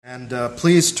And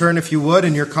please turn, if you would,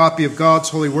 in your copy of God's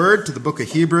Holy Word to the book of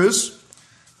Hebrews,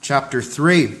 chapter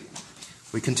 3.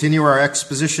 We continue our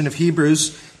exposition of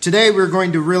Hebrews. Today we're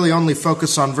going to really only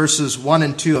focus on verses 1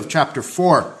 and 2 of chapter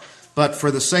 4. But for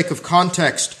the sake of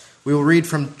context, we will read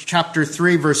from chapter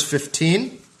 3, verse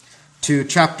 15 to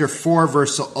chapter 4,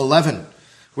 verse 11.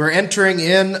 We're entering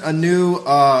in a new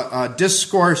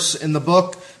discourse in the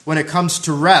book when it comes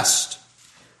to rest.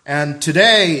 And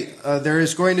today, there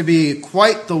is going to be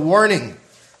quite the warning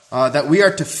that we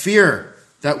are to fear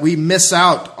that we miss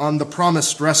out on the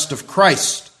promised rest of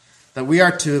Christ, that we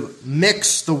are to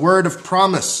mix the word of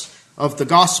promise of the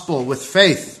gospel with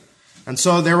faith. And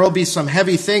so there will be some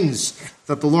heavy things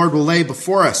that the Lord will lay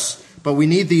before us, but we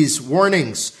need these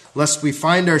warnings lest we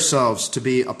find ourselves to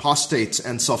be apostates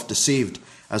and self-deceived,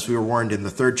 as we were warned in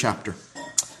the 3rd chapter.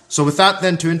 So with that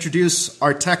then, to introduce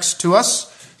our text to us,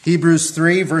 Hebrews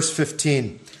 3, verse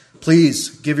 15. Please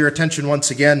give your attention once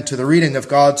again to the reading of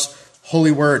God's holy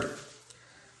word.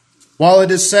 While it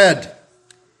is said,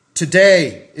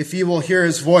 "Today, if you will hear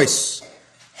his voice,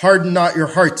 harden not your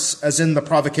hearts as in the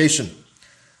provocation.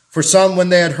 For some, when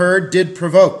they had heard, did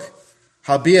provoke.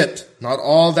 Howbeit, not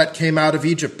all that came out of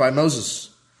Egypt by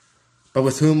Moses. But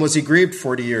with whom was he grieved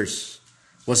 40 years?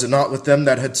 Was it not with them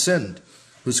that had sinned,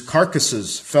 whose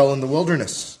carcasses fell in the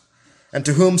wilderness? And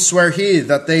to whom sware he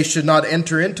that they should not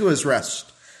enter into his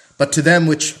rest, but to them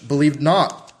which believed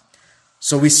not?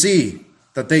 So we see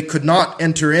that they could not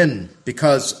enter in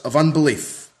because of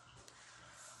unbelief.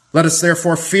 Let us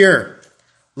therefore fear,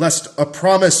 lest a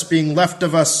promise being left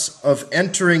of us of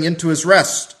entering into his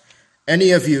rest,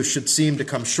 any of you should seem to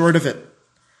come short of it.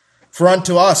 For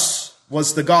unto us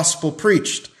was the gospel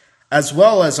preached, as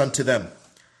well as unto them.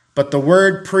 But the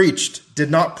word preached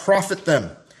did not profit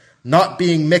them, not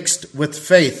being mixed with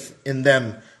faith in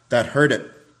them that heard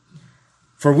it.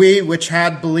 For we which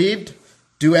had believed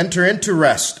do enter into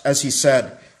rest, as he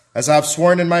said, as I have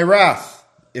sworn in my wrath,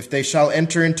 if they shall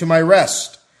enter into my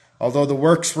rest, although the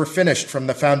works were finished from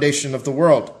the foundation of the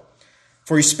world.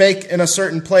 For he spake in a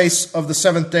certain place of the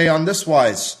 7th day on this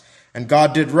wise, and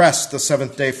God did rest the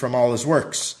 7th day from all his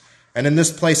works. And in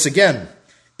this place again,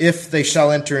 if they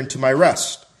shall enter into my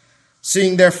rest.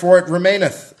 Seeing therefore it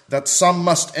remaineth that some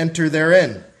must enter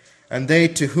therein, and they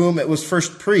to whom it was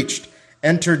first preached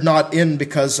entered not in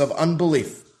because of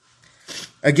unbelief.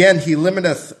 Again he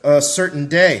limiteth a certain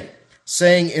day,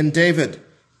 saying in David,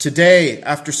 Today,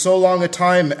 after so long a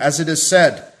time, as it is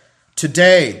said,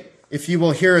 Today, if you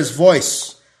will hear his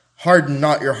voice, harden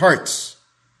not your hearts.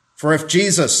 For if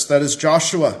Jesus, that is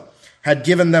Joshua, had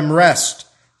given them rest,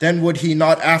 then would he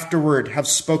not afterward have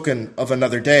spoken of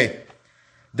another day.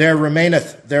 There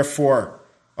remaineth, therefore,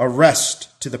 a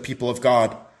rest to the people of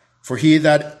God. For he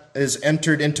that is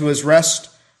entered into his rest,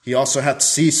 he also hath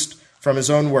ceased from his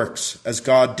own works, as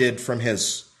God did from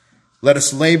his. Let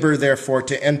us labor, therefore,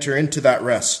 to enter into that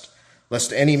rest,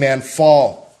 lest any man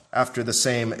fall after the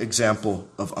same example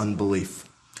of unbelief.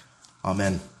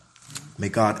 Amen. May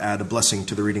God add a blessing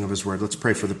to the reading of his word. Let's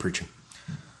pray for the preaching.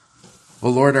 O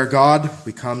Lord our God,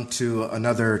 we come to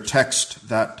another text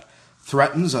that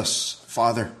threatens us,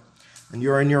 Father. And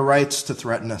you are in your rights to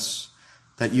threaten us,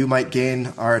 that you might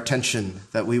gain our attention,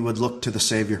 that we would look to the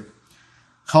Savior.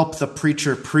 Help the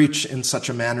preacher preach in such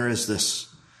a manner as this,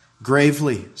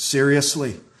 gravely,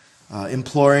 seriously,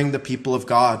 imploring the people of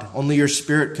God. Only your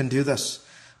Spirit can do this.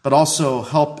 But also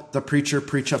help the preacher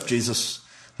preach up Jesus,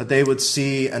 that they would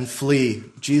see and flee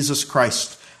Jesus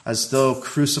Christ as though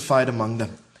crucified among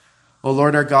them. O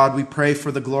Lord our God, we pray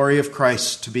for the glory of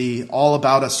Christ to be all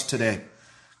about us today.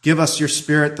 Give us your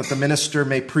Spirit that the minister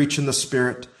may preach in the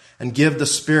Spirit, and give the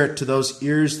Spirit to those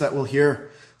ears that will hear,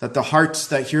 that the hearts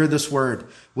that hear this word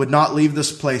would not leave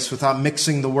this place without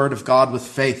mixing the word of God with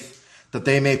faith, that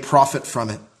they may profit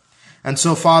from it. And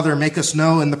so, Father, make us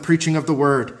know in the preaching of the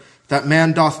word that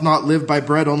man doth not live by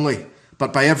bread only,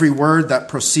 but by every word that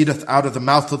proceedeth out of the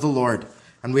mouth of the Lord.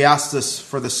 And we ask this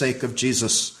for the sake of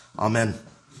Jesus. Amen.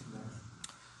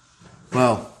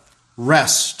 Well,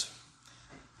 rest.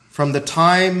 From the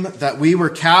time that we were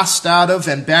cast out of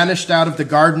and banished out of the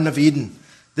Garden of Eden,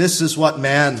 this is what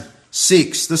man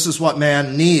seeks. This is what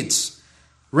man needs.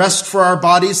 Rest for our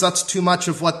bodies, that's too much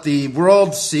of what the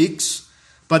world seeks.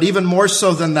 But even more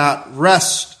so than that,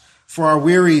 rest for our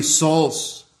weary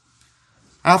souls.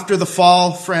 After the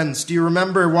fall, friends, do you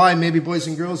remember why, maybe boys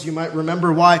and girls, you might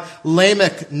remember why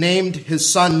Lamech named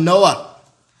his son Noah?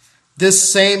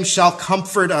 This same shall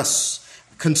comfort us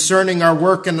concerning our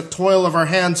work and the toil of our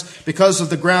hands, because of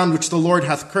the ground which the Lord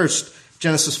hath cursed.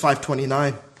 Genesis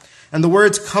 5:29. And the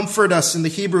words comfort us in the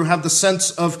Hebrew have the sense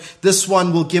of this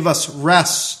one will give us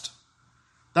rest.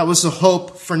 That was the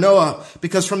hope for Noah,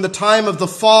 because from the time of the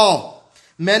fall,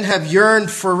 men have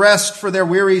yearned for rest for their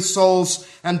weary souls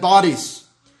and bodies.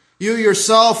 You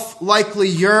yourself likely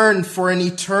yearn for an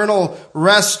eternal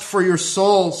rest for your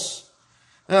souls.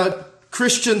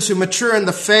 Christians who mature in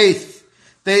the faith,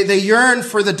 they yearn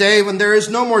for the day when there is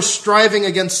no more striving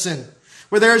against sin,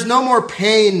 where there is no more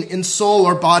pain in soul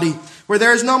or body, where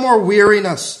there is no more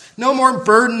weariness, no more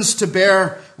burdens to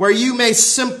bear, where you may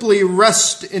simply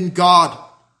rest in God.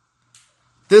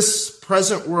 This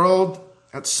present world,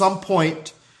 at some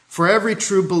point, for every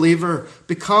true believer,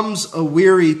 becomes a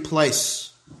weary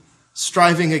place,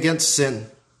 striving against sin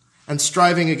and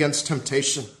striving against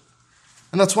temptation.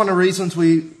 And that's one of the reasons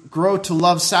we grow to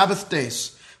love Sabbath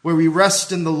days, where we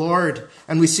rest in the Lord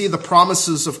and we see the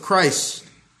promises of Christ.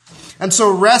 And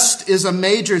so rest is a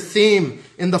major theme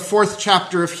in the 4th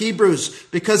chapter of Hebrews,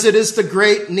 because it is the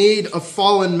great need of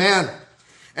fallen man.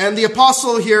 And the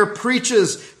apostle here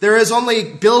preaches there is only,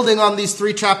 building on these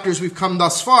 3 chapters we've come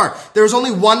thus far, there is only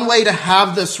one way to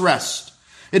have this rest.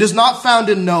 It is not found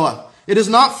in Noah. It is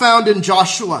not found in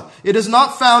Joshua. It is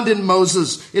not found in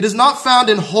Moses. It is not found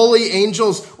in holy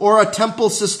angels or a temple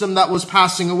system that was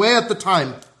passing away at the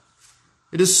time.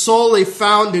 It is solely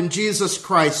found in Jesus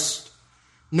Christ.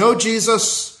 No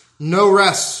Jesus, no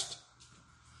rest.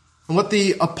 And what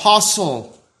the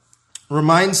apostle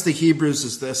reminds the Hebrews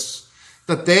is this,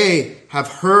 that they have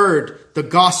heard the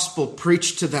gospel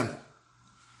preached to them.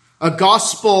 A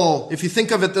gospel, if you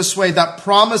think of it this way, that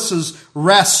promises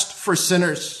rest for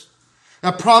sinners.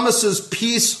 That promises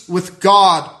peace with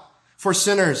God for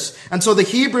sinners. And so the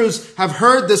Hebrews have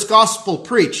heard this gospel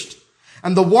preached.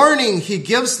 And the warning he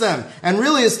gives them, and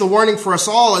really is the warning for us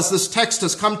all as this text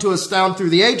has come to us down through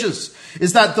the ages,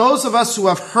 is that those of us who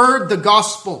have heard the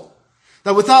gospel,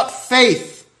 that without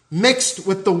faith mixed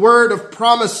with the word of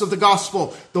promise of the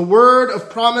gospel, the word of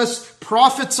promise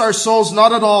profits our souls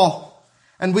not at all,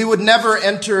 and we would never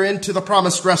enter into the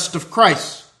promised rest of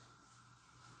Christ.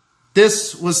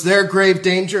 This was their grave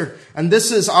danger, and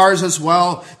this is ours as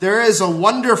well. There is a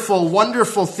wonderful,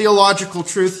 wonderful theological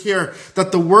truth here,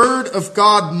 that the word of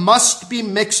God must be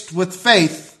mixed with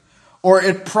faith, or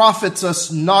it profits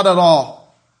us not at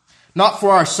all. Not for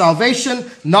our salvation,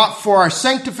 not for our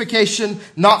sanctification,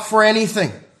 not for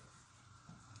anything.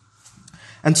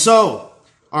 And so,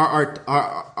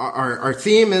 our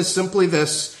theme is simply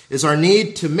this, is our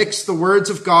need to mix the words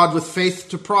of God with faith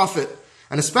to profit.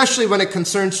 And especially when it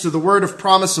concerns to the word of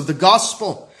promise of the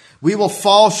gospel, we will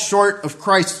fall short of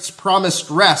Christ's promised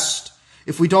rest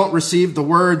if we don't receive the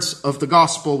words of the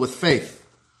gospel with faith.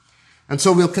 And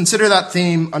so we'll consider that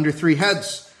theme under 3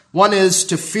 heads. One is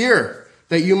to fear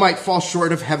that you might fall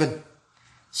short of heaven.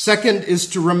 Second is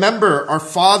to remember our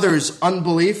fathers'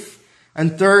 unbelief.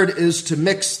 And third is to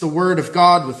mix the word of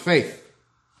God with faith.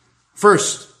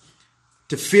 First,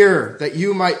 to fear that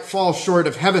you might fall short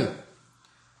of heaven.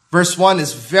 Verse 1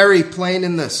 is very plain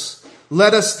in this.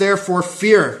 Let us therefore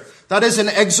fear. That is an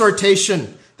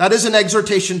exhortation. That is an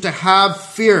exhortation to have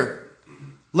fear,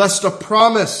 lest a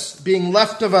promise being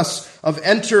left of us of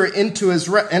entering into his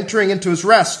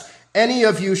rest, any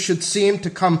of you should seem to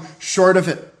come short of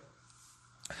it.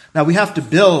 Now we have to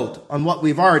build on what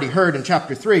we've already heard in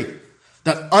chapter 3,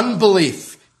 that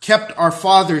unbelief kept our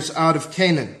fathers out of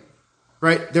Canaan.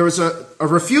 Right? There was a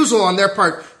refusal on their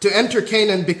part to enter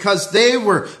Canaan because they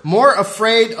were more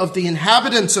afraid of the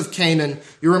inhabitants of Canaan,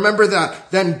 you remember that,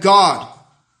 than God.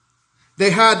 They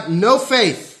had no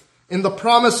faith in the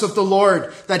promise of the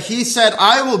Lord that he said,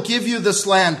 I will give you this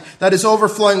land that is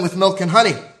overflowing with milk and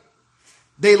honey.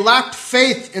 They lacked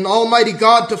faith in Almighty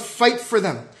God to fight for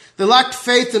them. They lacked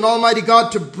faith in Almighty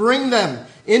God to bring them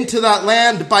into that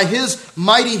land by his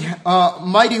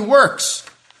mighty works.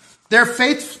 Their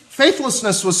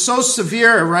faithlessness was so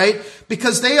severe, right?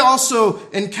 Because they also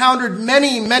encountered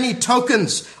many, many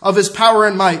tokens of his power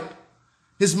and might.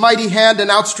 His mighty hand and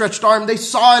outstretched arm, they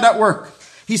saw it at work.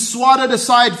 He swatted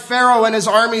aside Pharaoh and his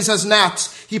armies as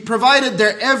gnats. He provided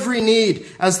their every need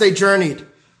as they journeyed.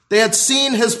 They had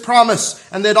seen his promise,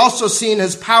 and they'd also seen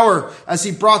his power as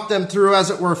he brought them through, as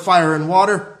it were, fire and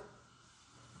water.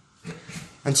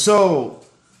 And so,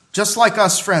 just like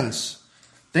us, friends,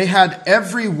 they had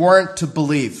every warrant to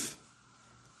believe,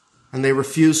 and they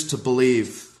refused to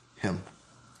believe him.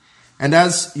 And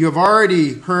as you have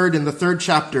already heard in the 3rd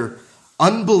chapter,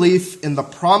 unbelief in the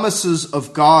promises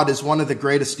of God is one of the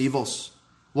greatest evils.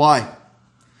 Why?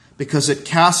 Because it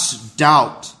casts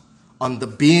doubt on the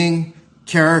being,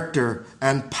 character,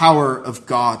 and power of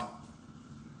God.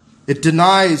 It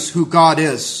denies who God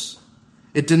is.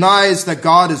 It denies that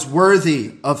God is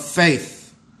worthy of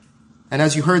faith. And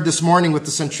as you heard this morning with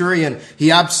the centurion,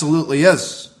 he absolutely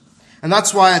is. And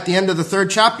that's why at the end of the 3rd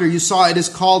chapter, you saw it is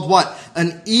called what?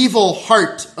 An evil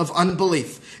heart of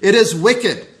unbelief. It is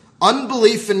wicked.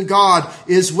 Unbelief in God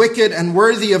is wicked and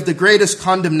worthy of the greatest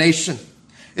condemnation.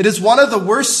 It is one of the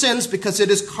worst sins because it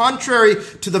is contrary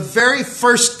to the very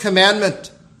first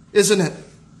commandment, isn't it?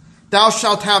 Thou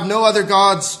shalt have no other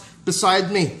gods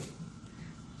beside me.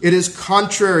 It is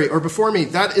contrary, or before me,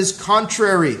 that is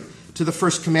contrary to the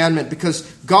first commandment because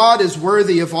God is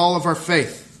worthy of all of our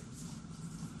faith.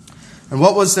 And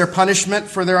what was their punishment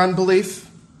for their unbelief?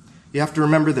 You have to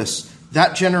remember this.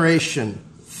 That generation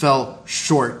fell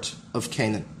short of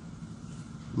Canaan.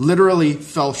 Literally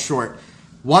fell short.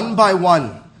 One by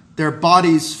one, their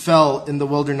bodies fell in the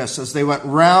wilderness as they went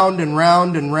round and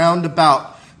round and round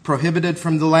about, prohibited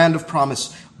from the land of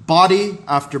promise. Body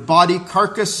after body,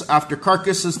 carcass after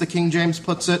carcass, as the King James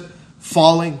puts it,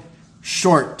 falling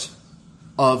short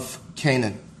of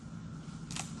Canaan.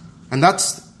 And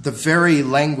that's the very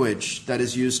language that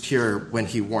is used here when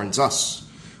he warns us.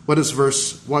 What does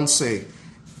verse 1 say?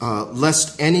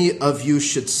 Lest any of you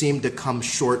should seem to come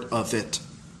short of it.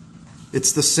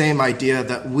 It's the same idea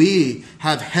that we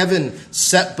have heaven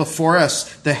set before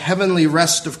us, the heavenly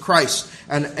rest of Christ.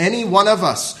 And any one of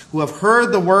us who have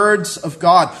heard the words of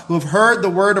God, who have heard the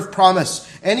word of promise,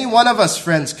 any one of us,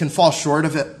 friends, can fall short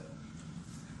of it.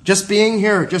 Just being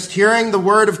here, just hearing the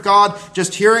word of God,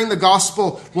 just hearing the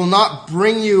gospel will not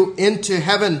bring you into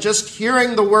heaven. Just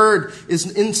hearing the word is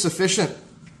insufficient.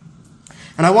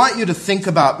 And I want you to think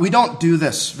about, we don't do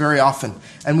this very often,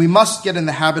 and we must get in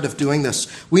the habit of doing this.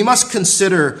 We must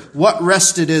consider what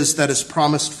rest it is that is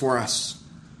promised for us.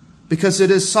 Because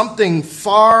it is something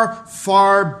far,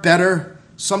 far better,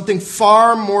 something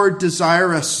far more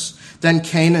desirous than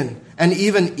Canaan and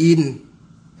even Eden.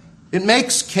 It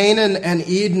makes Canaan and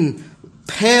Eden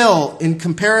pale in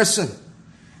comparison.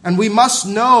 And we must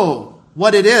know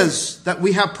what it is that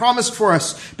we have promised for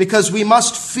us, because we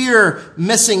must fear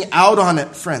missing out on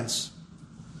it, friends.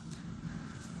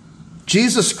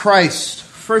 Jesus Christ,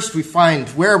 first we find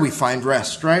where we find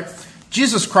rest, right?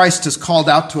 Jesus Christ has called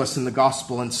out to us in the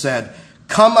gospel and said,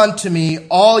 "Come unto me,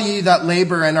 all ye that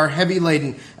labor and are heavy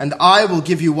laden, and I will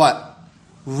give you" what?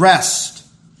 Rest.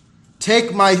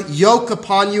 "Take my yoke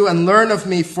upon you and learn of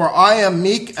me, for I am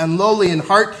meek and lowly in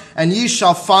heart, and ye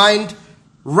shall find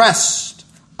rest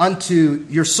unto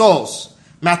your souls."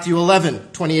 Matthew 11,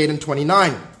 28 and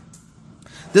 29.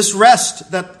 This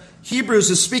rest that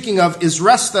Hebrews is speaking of is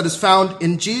rest that is found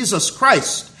in Jesus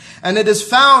Christ. And it is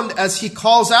found, as he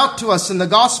calls out to us in the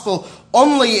gospel,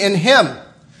 only in him.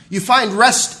 You find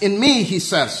rest in me, he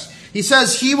says. He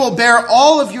says he will bear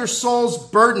all of your soul's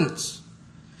burdens.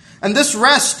 And this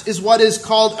rest is what is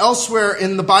called elsewhere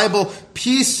in the Bible,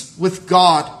 peace with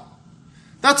God.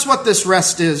 That's what this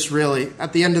rest is, really,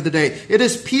 at the end of the day. It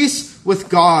is peace with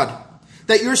God.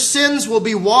 That your sins will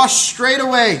be washed straight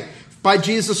away by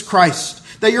Jesus Christ.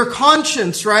 That your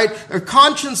conscience, right, a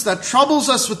conscience that troubles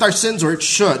us with our sins, or it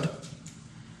should,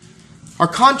 our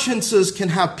consciences can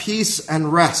have peace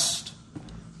and rest,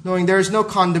 knowing there is no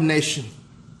condemnation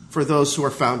for those who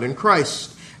are found in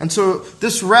Christ. And so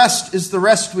this rest is the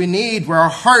rest we need, where our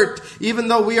heart, even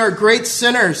though we are great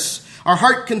sinners, our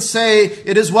heart can say,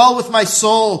 "It is well with my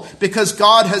soul, because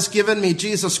God has given me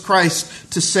Jesus Christ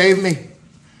to save me."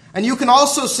 And you can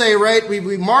also say, right,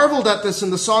 we marveled at this in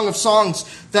the Song of Songs,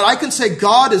 that I can say,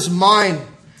 God is mine,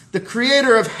 the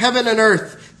creator of heaven and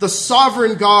earth, the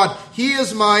sovereign God. He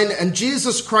is mine, and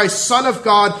Jesus Christ, Son of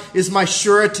God, is my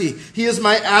surety. He is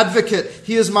my advocate.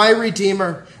 He is my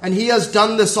redeemer, and he has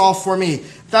done this all for me.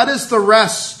 That is the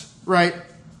rest, right,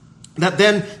 that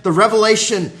then the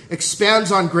revelation expands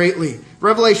on greatly.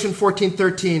 Revelation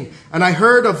 14:13. "And I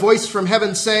heard a voice from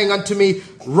heaven saying unto me,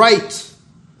 Write."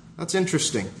 That's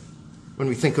interesting when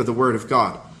we think of the word of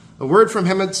God. A word from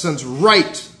heaven says,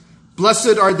 "Write.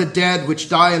 Blessed are the dead which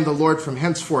die in the Lord from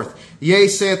henceforth. Yea,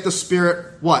 saith the Spirit,"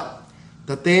 what?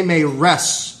 "That they may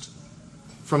rest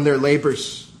from their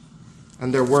labors,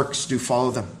 and their works do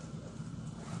follow them."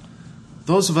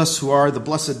 Those of us who are the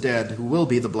blessed dead, who will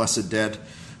be the blessed dead,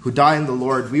 who die in the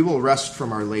Lord, we will rest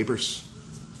from our labors.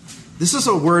 This is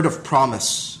a word of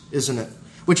promise, isn't it?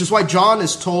 Which is why John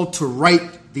is told to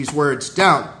write these words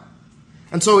down.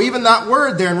 And so even that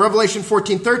word there in Revelation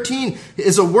 14:13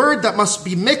 is a word that must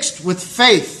be mixed with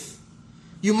faith.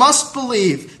 You must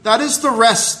believe that is the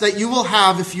rest that you will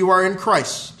have if you are in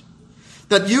Christ.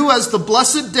 That you, as the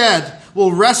blessed dead,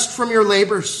 will rest from your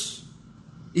labors,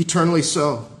 eternally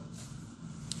so.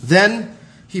 Then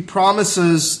he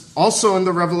promises also in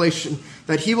the Revelation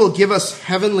that he will give us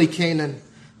heavenly Canaan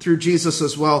through Jesus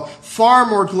as well, far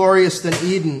more glorious than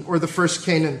Eden or the first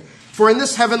Canaan. For in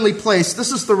this heavenly place,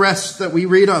 this is the rest that we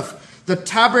read of, The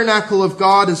tabernacle of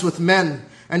God is with men,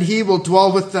 and he will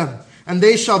dwell with them. And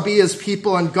they shall be his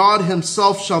people, and God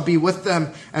himself shall be with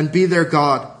them and be their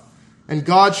God. And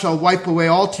God shall wipe away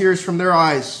all tears from their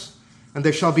eyes, and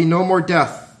there shall be no more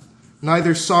death,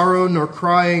 neither sorrow nor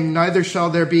crying, neither shall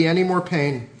there be any more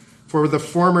pain, for the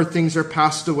former things are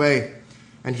passed away.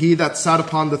 And he that sat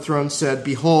upon the throne said,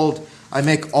 Behold, I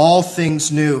make all things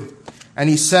new. And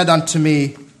he said unto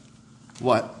me,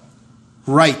 what?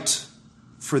 Write,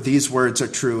 for these words are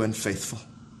true and faithful.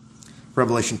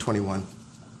 Revelation 21.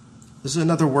 This is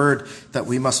another word that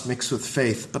we must mix with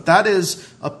faith, but that is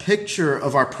a picture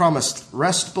of our promised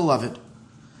rest, beloved.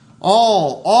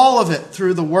 All of it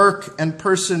through the work and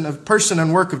person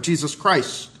and work of Jesus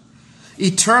Christ.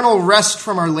 Eternal rest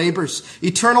from our labors,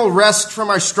 eternal rest from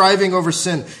our striving over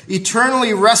sin,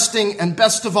 eternally resting and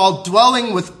best of all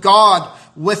dwelling with God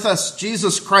with us,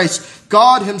 Jesus Christ.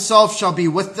 God himself shall be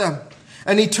with them.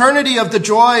 An eternity of the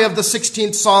joy of the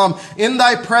 16th Psalm. In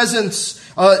thy presence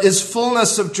is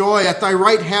fullness of joy. At thy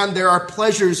right hand there are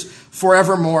pleasures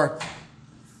forevermore.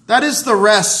 That is the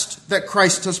rest that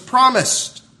Christ has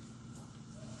promised.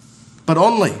 But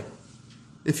only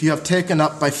if you have taken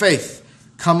up by faith.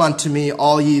 Come unto me,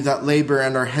 all ye that labor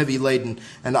and are heavy laden,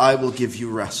 and I will give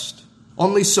you rest.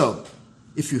 Only so,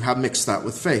 if you have mixed that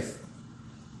with faith.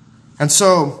 And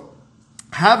so,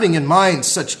 having in mind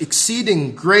such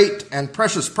exceeding great and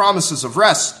precious promises of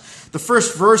rest, the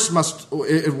first verse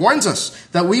it warns us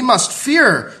that we must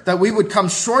fear that we would come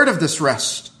short of this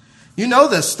rest. You know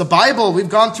this. The Bible, we've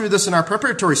gone through this in our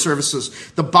preparatory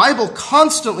services. The Bible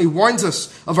constantly warns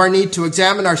us of our need to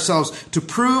examine ourselves to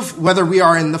prove whether we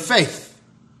are in the faith.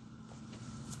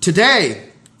 Today,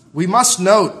 we must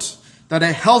note that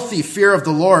a healthy fear of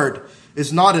the Lord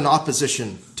is not in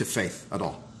opposition to faith at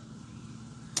all.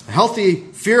 A healthy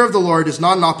fear of the Lord is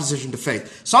not in opposition to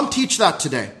faith. Some teach that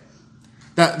today.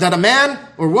 That a man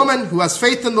or woman who has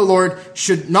faith in the Lord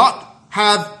should not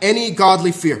have any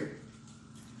godly fear.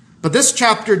 But this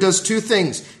chapter does two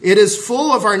things. It is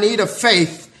full of our need of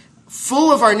faith,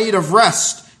 full of our need of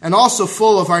rest, and also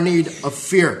full of our need of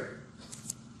fear.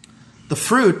 The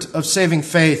fruit of saving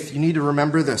faith, you need to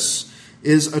remember this,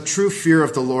 is a true fear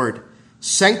of the Lord.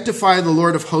 Sanctify the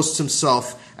Lord of hosts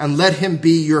himself, and let him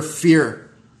be your fear,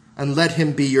 and let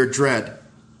him be your dread.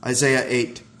 Isaiah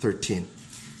 8:13.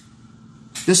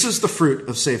 This is the fruit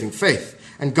of saving faith.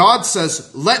 And God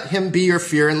says, let him be your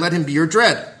fear, and let him be your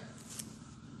dread.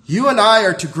 You and I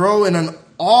are to grow in an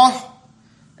awe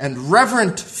and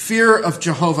reverent fear of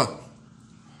Jehovah.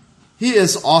 He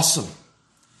is awesome.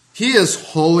 He is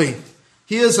holy.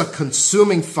 He is a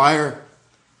consuming fire.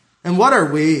 And what are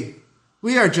we?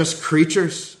 We are just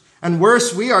creatures. And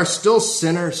worse, we are still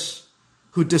sinners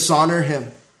who dishonor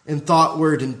him in thought,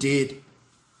 word, and deed.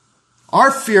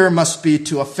 Our fear must be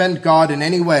to offend God in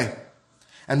any way.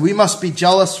 And we must be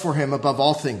jealous for him above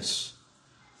all things.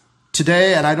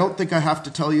 Today, and I don't think I have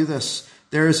to tell you this,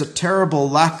 there is a terrible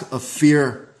lack of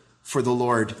fear for the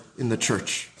Lord in the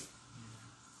church.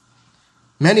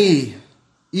 Many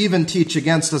even teach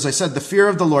against, as I said, the fear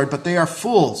of the Lord, but they are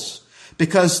fools,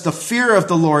 because the fear of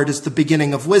the Lord is the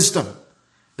beginning of wisdom,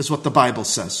 is what the Bible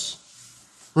says.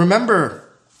 Remember,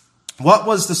 what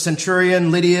was the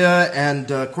centurion Lydia and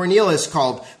Cornelius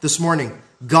called this morning?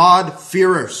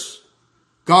 God-fearers.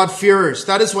 God-fearers.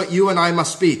 That is what you and I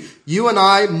must be. You and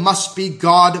I must be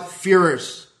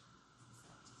God-fearers.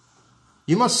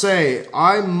 You must say,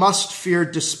 I must fear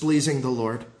displeasing the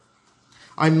Lord.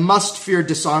 I must fear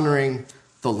dishonoring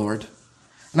the Lord.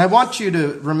 And I want you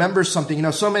to remember something. You know,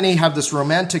 so many have this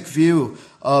romantic view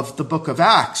of the book of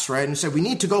Acts, right? And say, we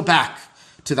need to go back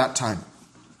to that time.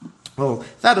 Well,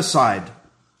 that aside,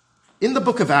 in the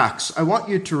book of Acts, I want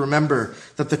you to remember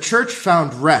that the church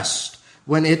found rest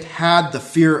when it had the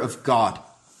fear of God.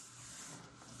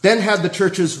 Then had the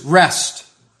churches rest.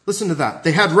 Listen to that.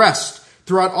 They had rest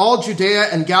throughout all Judea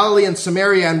and Galilee and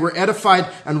Samaria, and were edified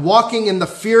and walking in the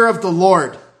fear of the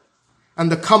Lord,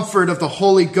 and the comfort of the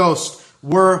Holy Ghost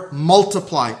were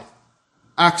multiplied.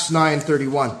 Acts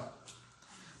 9:31.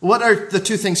 What are the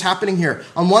two things happening here?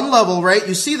 On one level, right,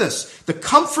 you see this. The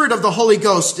comfort of the Holy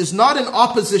Ghost is not in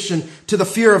opposition to the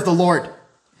fear of the Lord.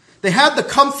 They had the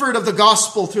comfort of the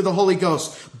gospel through the Holy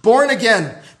Ghost, born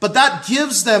again, but that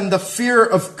gives them the fear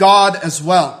of God as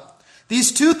well.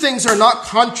 These two things are not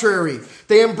contrary.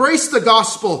 They embrace the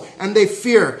gospel and they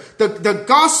fear. The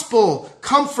gospel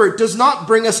comfort does not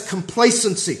bring us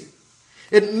complacency.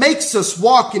 It makes us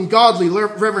walk in godly,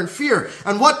 reverent fear.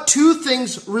 And what two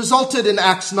things resulted in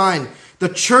Acts 9? The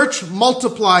church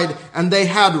multiplied and they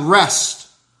had rest.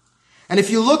 And if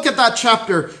you look at that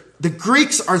chapter, the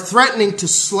Greeks are threatening to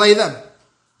slay them.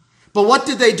 But what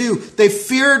did they do? They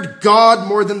feared God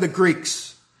more than the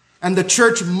Greeks. And the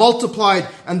church multiplied,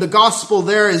 and the gospel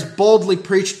there is boldly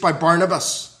preached by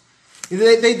Barnabas.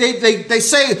 They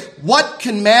say, what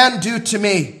can man do to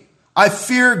me? I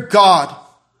fear God.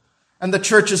 And the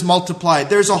church is multiplied.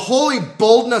 There's a holy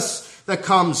boldness that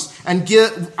comes and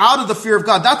get out of the fear of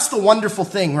God. That's the wonderful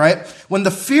thing, right? When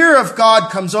the fear of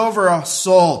God comes over a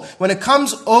soul, when it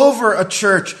comes over a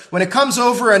church, when it comes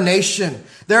over a nation,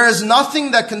 there is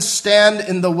nothing that can stand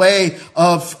in the way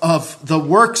of the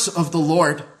works of the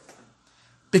Lord.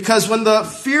 Because when the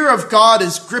fear of God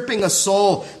is gripping a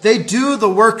soul, they do the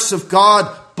works of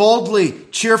God boldly,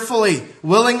 cheerfully,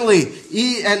 willingly,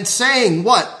 and saying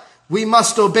what? We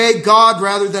must obey God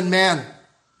rather than man.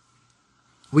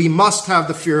 We must have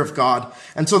the fear of God.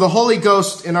 And so the Holy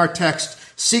Ghost in our text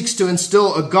seeks to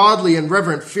instill a godly and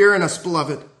reverent fear in us,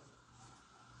 beloved.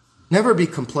 Never be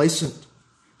complacent.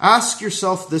 Ask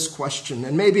yourself this question,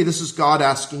 and maybe this is God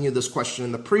asking you this question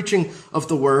in the preaching of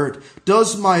the word.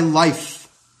 Does my life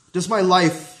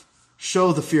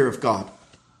show the fear of God?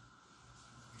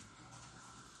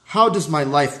 How does my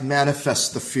life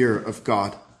manifest the fear of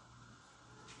God?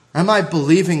 Am I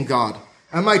believing God?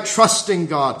 Am I trusting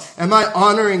God? Am I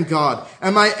honoring God?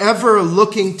 Am I ever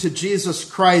looking to Jesus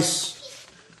Christ?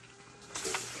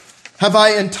 Have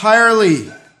I entirely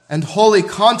and wholly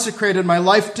consecrated my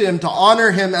life to Him to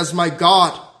honor Him as my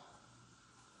God?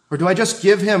 Or do I just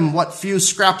give Him what few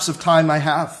scraps of time I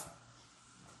have?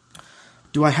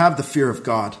 Do I have the fear of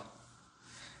God?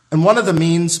 And one of the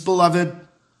means, beloved,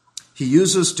 He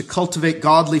uses to cultivate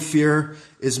godly fear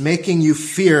is making you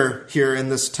fear here in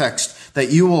this text that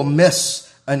you will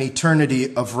miss an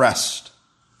eternity of rest.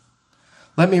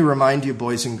 Let me remind you,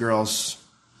 boys and girls,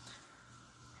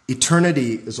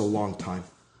 eternity is a long time.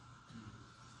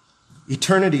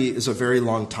 Eternity is a very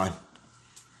long time.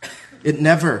 It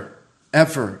never,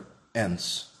 ever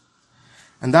ends.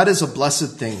 And that is a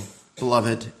blessed thing,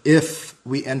 beloved, if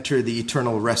we enter the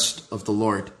eternal rest of the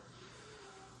Lord.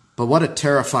 But what a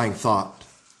terrifying thought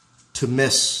to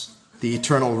miss the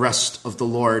eternal rest of the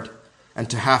Lord and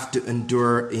to have to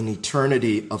endure an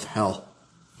eternity of hell.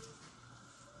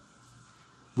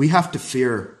 We have to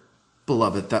fear,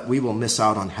 beloved, that we will miss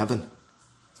out on heaven,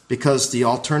 because the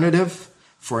alternative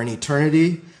for an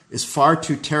eternity is far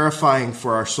too terrifying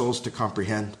for our souls to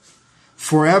comprehend.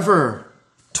 Forever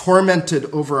tormented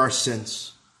over our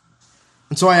sins.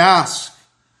 And so I ask,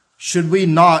 should we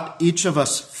not, each of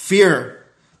us, fear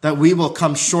that we will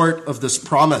come short of this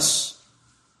promise?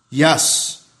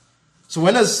 Yes. So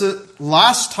when is the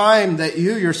last time that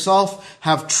you yourself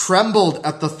have trembled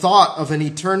at the thought of an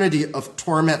eternity of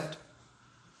torment?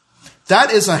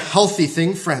 That is a healthy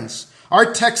thing, friends.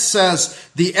 Our text says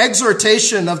the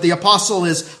exhortation of the apostle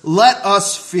is, let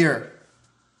us fear.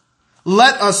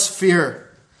 Let us fear.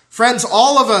 Friends,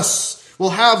 all of us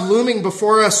will have looming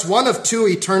before us one of two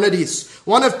eternities,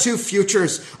 one of two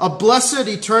futures, a blessed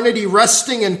eternity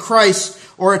resting in Christ,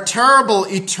 or a terrible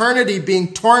eternity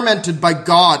being tormented by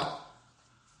God.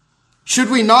 Should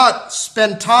we not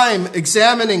spend time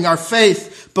examining our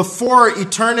faith before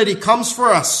eternity comes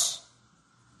for us?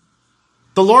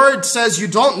 The Lord says you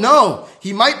don't know.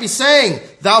 He might be saying,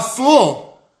 thou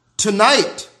fool,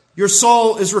 tonight your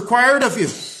soul is required of you.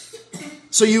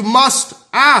 So you must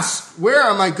ask, where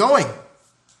am I going?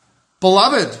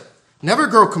 Beloved, never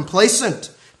grow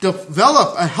complacent.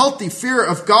 Develop a healthy fear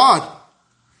of God.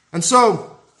 And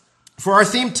so, for our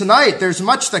theme tonight, there's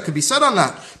much that could be said on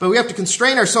that, but we have to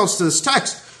constrain ourselves to this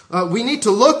text. We need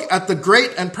to look at the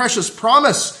great and precious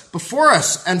promise before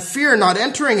us and fear not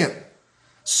entering it.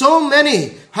 So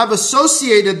many have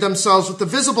associated themselves with the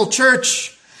visible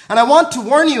church, and I want to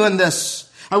warn you in this.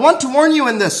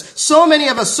 So many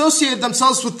have associated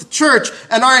themselves with the church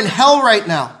and are in hell right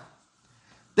now.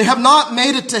 They have not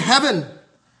made it to heaven,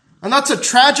 and that's a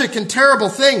tragic and terrible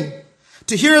thing,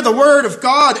 to hear the word of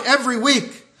God every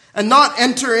week and not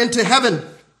enter into heaven,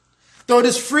 though it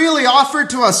is freely offered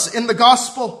to us in the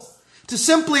gospel to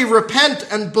simply repent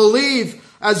and believe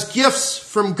as gifts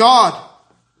from God.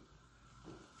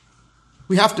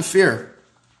 We have to fear.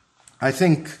 I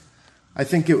think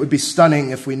it would be stunning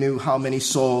if we knew how many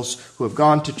souls who have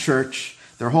gone to church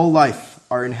their whole life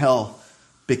are in hell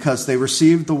because they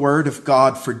received the word of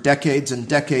God for decades and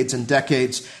decades and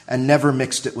decades and never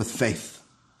mixed it with faith.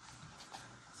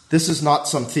 This is not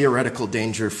some theoretical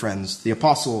danger, friends. The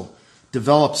apostle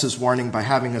develops his warning by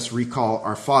having us recall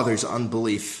our father's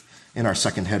unbelief in our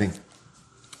second heading.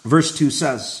 Verse 2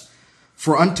 says,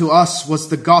 for unto us was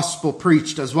the gospel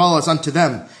preached as well as unto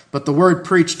them, but the word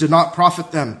preached did not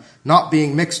profit them, not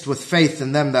being mixed with faith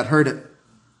in them that heard it.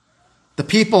 The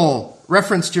people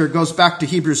referenced here goes back to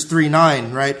Hebrews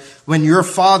 3:9, right? When your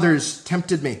fathers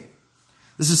tempted me.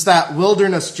 This is that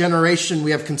wilderness generation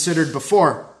we have considered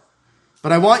before.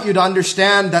 But I want you to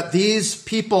understand that these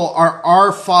people are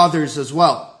our fathers as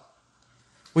well.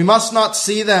 We must not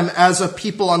see them as a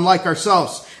people unlike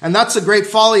ourselves. And that's a great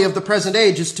folly of the present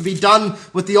age, is to be done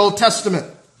with the Old Testament.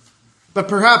 But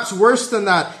perhaps worse than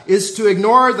that is to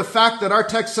ignore the fact that our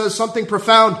text says something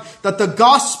profound, that the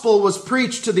gospel was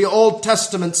preached to the Old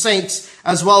Testament saints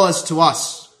as well as to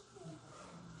us.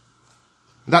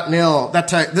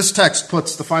 This text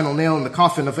puts the final nail in the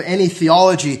coffin of any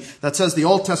theology that says the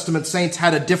Old Testament saints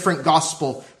had a different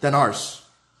gospel than ours,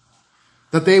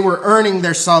 that they were earning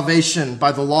their salvation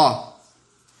by the law.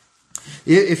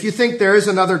 If you think there is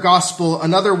another gospel,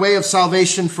 another way of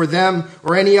salvation for them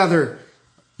or any other,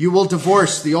 you will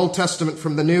divorce the Old Testament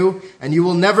from the New, and you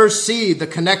will never see the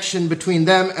connection between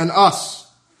them and us.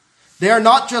 They are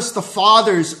not just the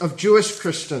fathers of Jewish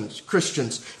Christians.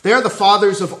 They are the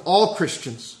fathers of all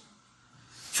Christians.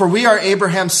 For we are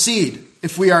Abraham's seed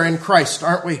if we are in Christ,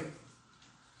 aren't we?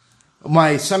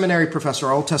 My seminary professor,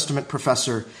 our Old Testament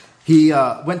professor, he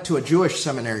went to a Jewish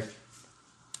seminary.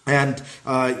 And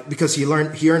because he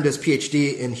earned his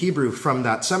PhD in Hebrew from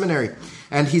that seminary.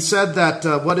 And he said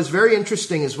that what is very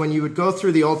interesting is when you would go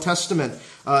through the Old Testament,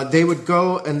 they would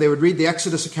go and they would read the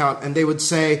Exodus account and they would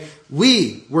say,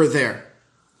 we were there.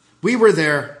 We were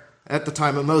there at the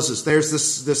time of Moses. There's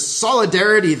this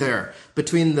solidarity there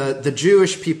between the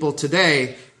Jewish people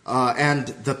today and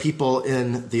the people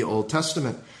in the Old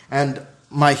Testament. And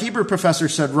my Hebrew professor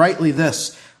said rightly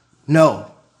this: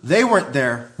 no, they weren't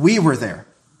there. We were there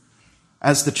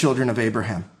as the children of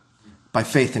Abraham by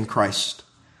faith in Christ.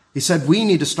 He said we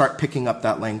need to start picking up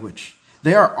that language.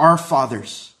 They are our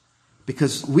fathers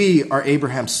because we are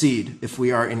Abraham's seed if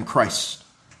we are in Christ.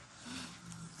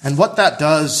 And what that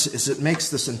does is it makes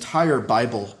this entire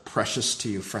Bible precious to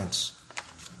you, friends,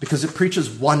 because it preaches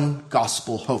one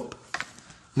gospel hope.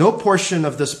 No portion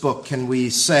of this book can we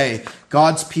say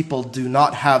God's people do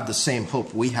not have the same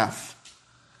hope we have.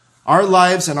 Our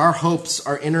lives and our hopes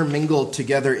are intermingled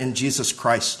together in Jesus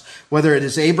Christ, whether it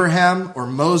is Abraham or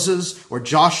Moses or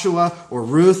Joshua or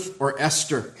Ruth or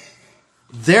Esther.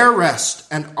 Their rest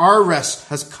and our rest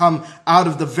has come out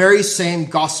of the very same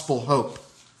gospel hope.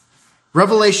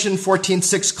 Revelation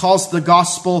 14:6 calls the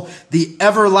gospel the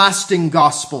everlasting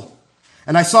gospel.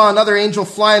 And I saw another angel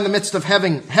fly in the midst of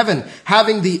heaven,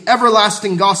 having the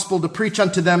everlasting gospel to preach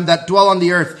unto them that dwell on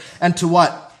the earth, and to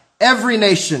what? Every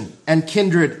nation and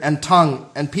kindred and tongue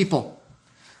and people.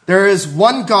 There is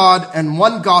one God and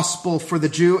one gospel for the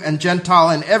Jew and Gentile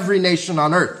and every nation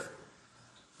on earth.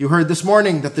 You heard this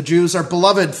morning that the Jews are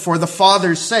beloved for the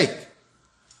Father's sake,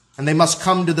 and they must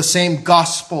come to the same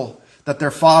gospel that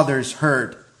their fathers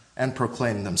heard and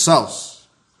proclaimed themselves.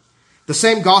 The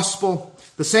same gospel,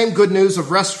 the same good news of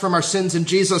rest from our sins in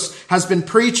Jesus has been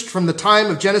preached from the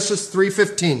time of Genesis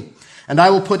 3:15. And I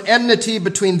will put enmity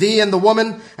between thee and the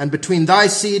woman, and between thy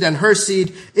seed and her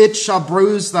seed. It shall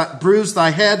bruise thy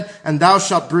head, and thou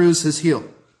shalt bruise his heel.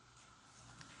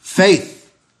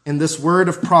 Faith in this word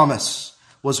of promise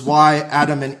was why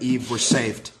Adam and Eve were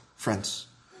saved, friends.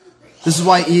 This is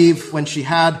why Eve, when she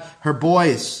had her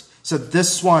boys, said,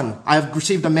 this one, I have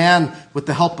received a man with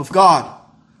the help of God.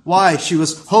 Why? She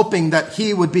was hoping that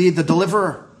he would be the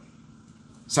deliverer.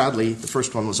 Sadly, the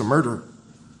first one was a murderer.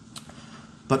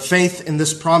 But faith in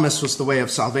this promise was the way of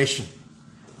salvation.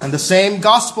 And the same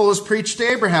gospel was preached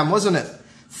to Abraham, wasn't it?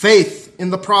 Faith in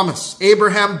the promise.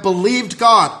 Abraham believed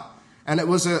God, and it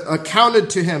was accounted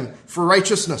to him for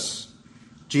righteousness.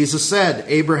 Jesus said,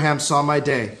 Abraham saw my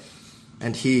day,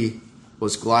 and he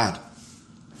was glad.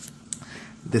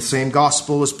 The same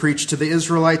gospel was preached to the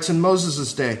Israelites in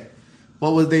Moses' day.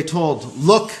 What were they told?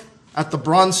 Look at the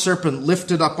bronze serpent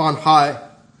lifted up on high.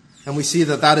 And we see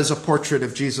that is a portrait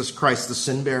of Jesus Christ, the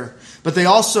sin bearer. But they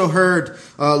also heard,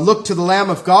 look to the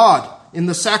Lamb of God in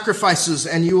the sacrifices,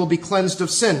 and you will be cleansed of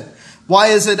sin. Why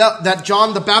is it that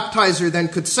John the Baptizer then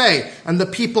could say, and the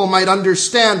people might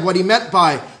understand what he meant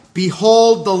by,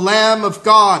 behold the Lamb of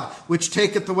God, which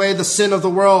taketh away the sin of the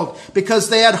world? Because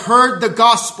they had heard the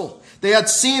gospel. They had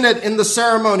seen it in the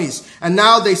ceremonies, and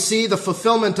now they see the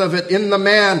fulfillment of it in the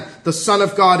man, the Son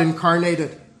of God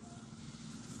incarnated.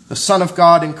 The Son of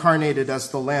God incarnated as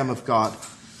the Lamb of God.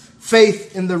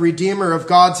 Faith in the Redeemer of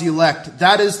God's elect.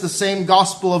 That is the same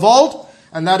gospel of old,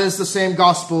 and that is the same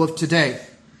gospel of today.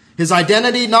 His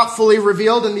identity not fully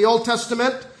revealed in the Old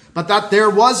Testament, but that there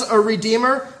was a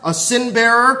Redeemer, a sin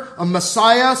bearer, a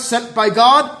Messiah sent by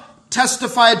God,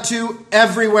 testified to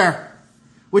everywhere.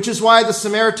 Which is why the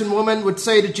Samaritan woman would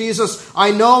say to Jesus,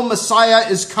 I know Messiah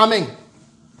is coming.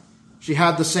 She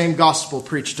had the same gospel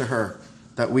preached to her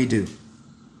that we do.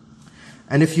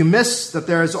 And if you miss that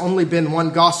there has only been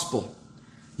one gospel,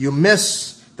 you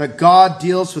miss that God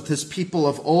deals with his people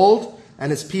of old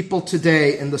and his people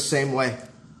today in the same way.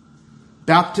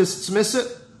 Baptists miss it,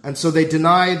 and so they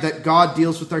deny that God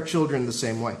deals with our children the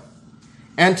same way.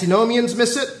 Antinomians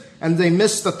miss it, and they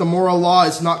miss that the moral law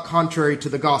is not contrary to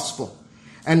the gospel.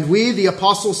 And we, the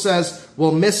apostle says,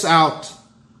 will miss out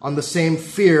on the same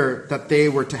fear that they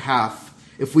were to have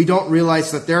if we don't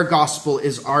realize that their gospel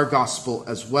is our gospel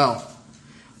as well.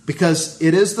 Because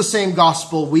it is the same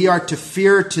gospel we are to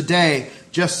fear today,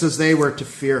 just as they were to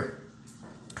fear.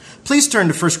 Please turn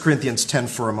to 1 Corinthians 10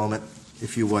 for a moment,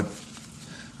 if you would.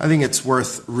 I think it's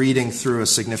worth reading through a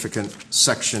significant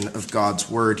section of God's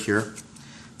word here.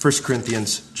 1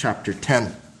 Corinthians chapter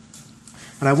 10.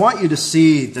 And I want you to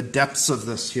see the depths of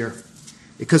this here,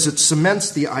 because it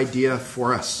cements the idea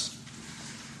for us.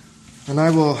 And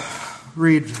I will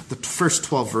read the first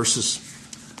 12 verses.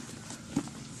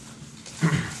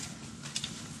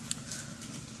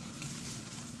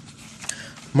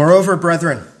 Moreover,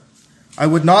 brethren, I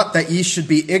would not that ye should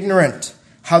be ignorant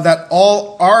how that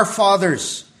all our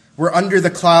fathers were under the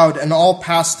cloud and all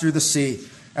passed through the sea,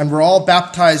 and were all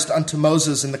baptized unto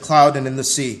Moses in the cloud and in the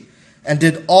sea, and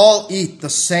did all eat the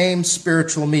same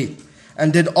spiritual meat,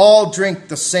 and did all drink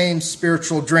the same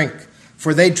spiritual drink,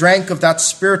 for they drank of that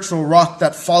spiritual rock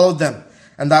that followed them,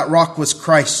 and that rock was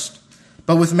Christ.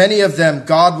 But with many of them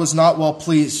God was not well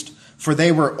pleased, for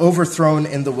they were overthrown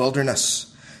in the wilderness.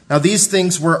 Now these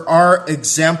things were our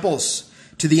examples,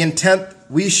 to the intent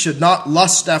we should not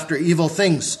lust after evil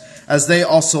things, as they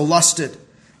also lusted.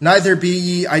 Neither be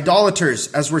ye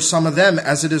idolaters, as were some of them,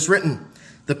 as it is written,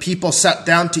 the people sat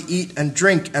down to eat and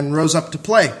drink, and rose up to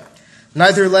play.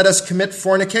 Neither let us commit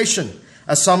fornication,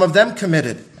 as some of them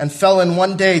committed, and fell in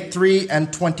one day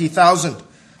 23,000.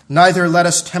 Neither let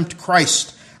us tempt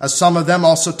Christ, as some of them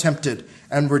also tempted,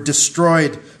 and were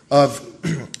destroyed of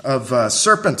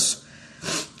serpents.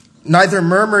 Neither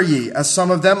murmur ye, as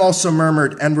some of them also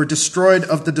murmured, and were destroyed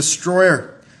of the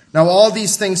destroyer. Now all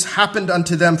these things happened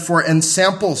unto them for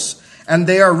ensamples, and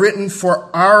they are written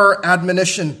for our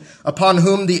admonition, upon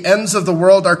whom the ends of the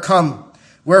world are come.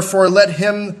 Wherefore let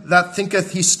him that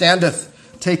thinketh he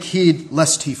standeth take heed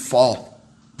lest he fall.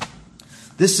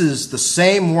 This is the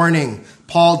same warning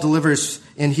Paul delivers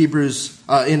in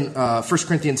 1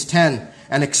 Corinthians 10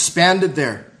 and expanded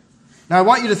there. Now I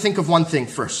want you to think of one thing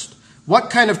first.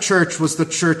 What kind of church was the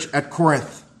church at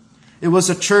Corinth? It was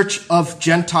a church of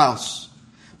Gentiles.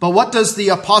 But what does the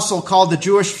apostle call the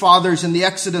Jewish fathers in the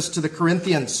Exodus to the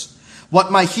Corinthians?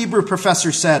 What my Hebrew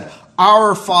professor said,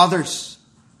 our fathers.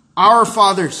 Our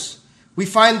fathers. We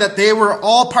find that they were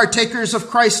all partakers of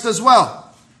Christ as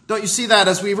well. Don't you see that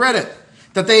as we read it?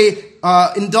 That they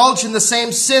indulge in the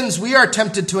same sins we are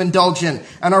tempted to indulge in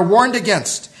and are warned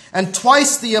against. And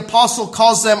twice the apostle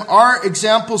calls them our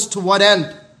examples to what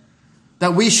end?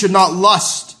 That we should not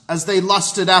lust as they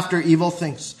lusted after evil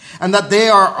things, and that they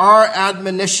are our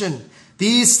admonition.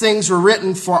 These things were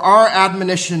written for our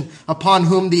admonition, upon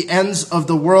whom the ends of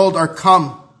the world are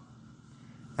come.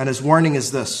 And his warning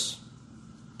is this.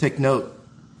 Take note.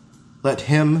 Let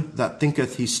him that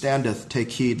thinketh he standeth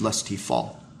take heed lest he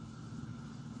fall.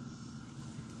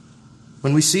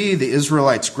 When we see the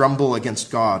Israelites grumble against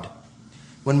God,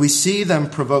 when we see them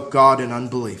provoke God in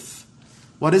unbelief,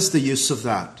 what is the use of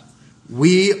that?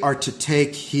 We are to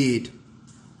take heed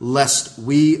lest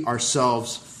we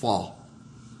ourselves fall.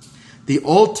 The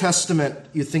Old Testament,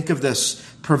 you think of this,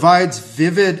 provides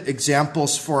vivid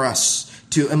examples for us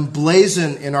to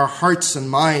emblazon in our hearts and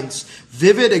minds,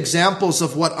 vivid examples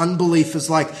of what unbelief is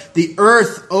like. The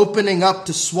earth opening up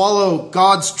to swallow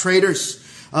God's traitors,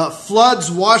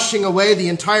 floods washing away the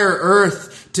entire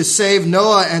earth to save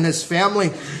Noah and his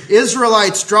family,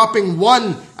 Israelites dropping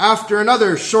one after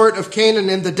another short of Canaan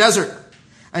in the desert.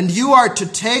 And you are to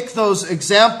take those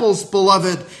examples,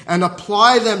 beloved, and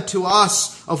apply them to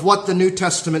us of what the New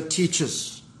Testament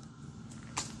teaches.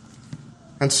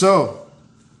 And so,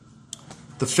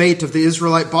 the fate of the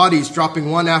Israelite bodies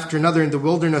dropping one after another in the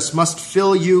wilderness must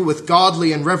fill you with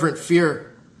godly and reverent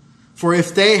fear. For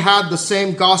if they had the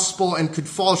same gospel and could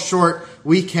fall short,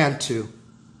 we can too.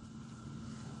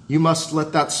 You must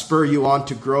let that spur you on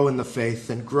to grow in the faith,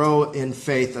 and grow in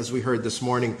faith, as we heard this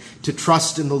morning, to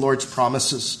trust in the Lord's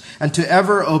promises and to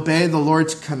ever obey the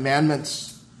Lord's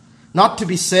commandments. Not to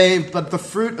be saved, but the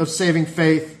fruit of saving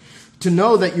faith, to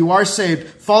know that you are saved.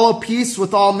 Follow peace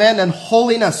with all men and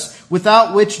holiness,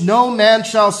 without which no man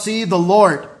shall see the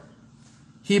Lord.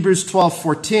 Hebrews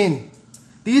 12:14.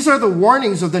 These are the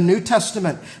warnings of the New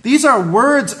Testament. These are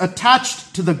words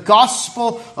attached to the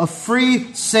gospel of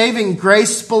free, saving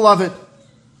grace, beloved.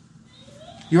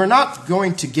 You are not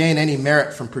going to gain any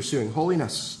merit from pursuing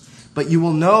holiness, but you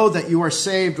will know that you are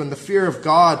saved when the fear of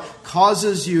God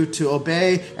causes you to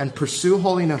obey and pursue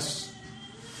holiness.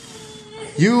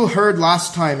 You heard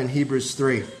last time in Hebrews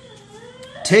 3,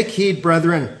 "Take heed,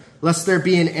 brethren, lest there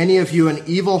be in any of you an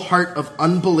evil heart of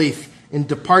unbelief in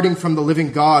departing from the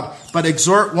living God, but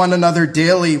exhort one another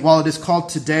daily while it is called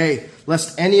today,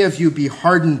 lest any of you be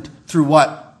hardened through"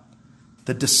 what?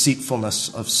 The deceitfulness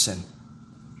of sin.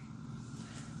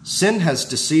 Sin has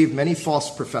deceived many false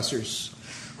professors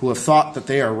who have thought that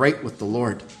they are right with the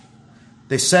Lord.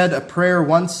 They said a prayer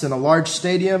once in a large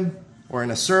stadium or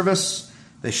in a service.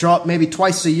 They show up maybe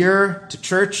twice a year to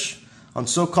church on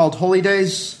so-called holy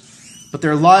days, but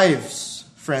their lives,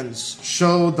 friends,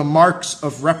 show the marks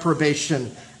of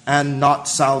reprobation and not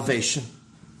salvation.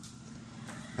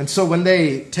 And so when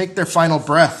they take their final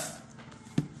breath,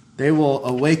 they will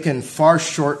awaken far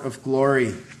short of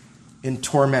glory in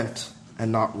torment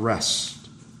and not rest.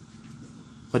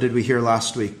 What did we hear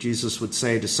last week? Jesus would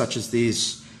say to such as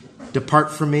these,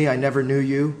 "Depart from me, I never knew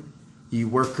you, ye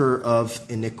worker of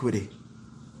iniquity."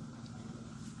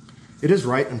 It is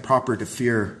right and proper to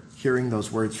fear hearing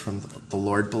those words from the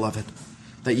Lord, beloved,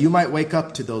 that you might wake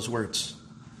up to those words.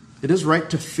 It is right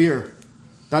to fear.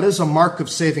 That is a mark of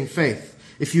saving faith.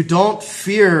 If you don't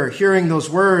fear hearing those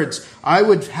words, I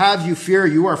would have you fear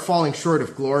you are falling short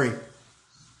of glory.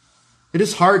 It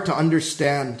is hard to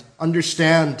understand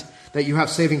that you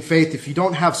have saving faith if you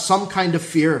don't have some kind of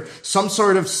fear, some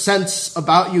sort of sense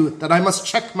about you that I must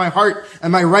check my heart.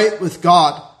 Am I right with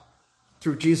God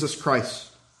through Jesus Christ?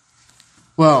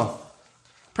 Well,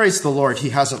 praise the Lord, he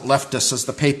hasn't left us as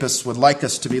the papists would like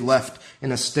us to be left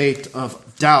in a state of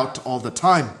doubt all the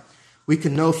time. We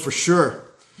can know for sure,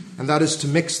 and that is to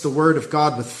mix the word of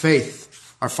God with faith,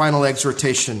 our final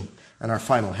exhortation and our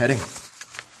final heading.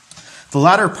 The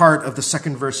latter part of the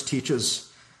second verse teaches,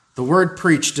 "The word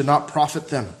preached did not profit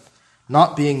them,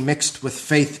 not being mixed with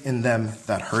faith in them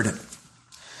that heard it."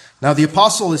 Now the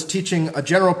apostle is teaching a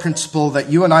general principle that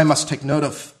you and I must take note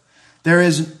of. There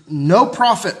is no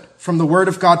profit from the word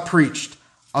of God preached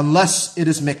unless it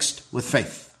is mixed with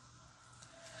faith.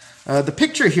 The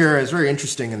picture here is very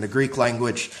interesting in the Greek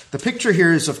language. The picture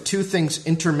here is of two things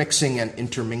intermixing and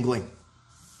intermingling.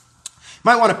 You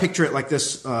might want to picture it like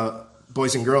this,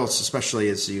 boys and girls, especially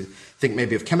as you think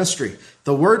maybe of chemistry.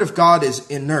 The word of God is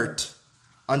inert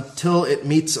until it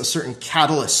meets a certain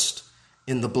catalyst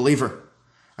in the believer.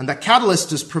 And that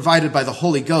catalyst is provided by the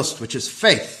Holy Ghost, which is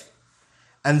faith.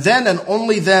 And then and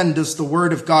only then does the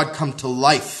word of God come to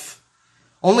life.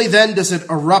 Only then does it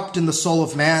erupt in the soul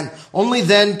of man. Only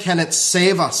then can it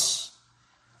save us.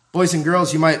 Boys and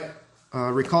girls, you might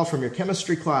recall from your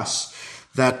chemistry class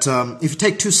that if you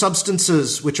take two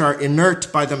substances which are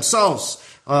inert by themselves,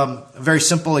 a very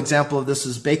simple example of this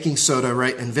is baking soda,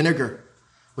 right, and vinegar.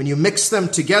 When you mix them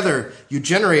together, you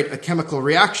generate a chemical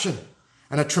reaction.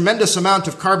 And a tremendous amount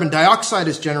of carbon dioxide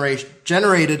is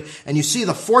generated, and you see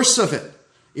the force of it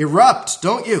erupt,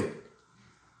 don't you?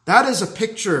 That is a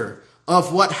picture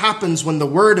of what happens when the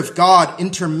word of God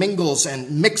intermingles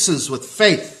and mixes with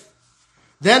faith.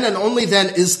 Then and only then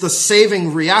is the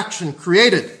saving reaction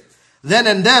created. Then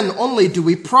and then only do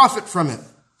we profit from it.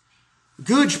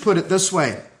 Gouge put it this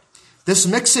way: this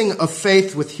mixing of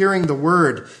faith with hearing the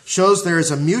word shows there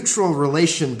is a mutual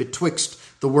relation betwixt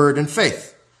the word and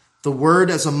faith. The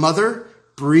word as a mother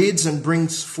breeds and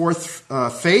brings forth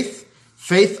faith.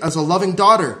 Faith as a loving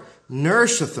daughter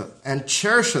nourisheth and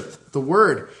cherisheth the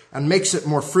word and makes it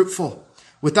more fruitful.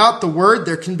 Without the word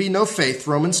there can be no faith,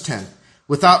 Romans 10.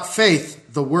 Without faith,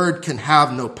 the word can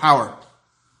have no power.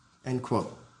 End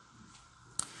quote.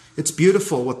 It's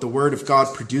beautiful what the word of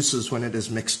God produces when it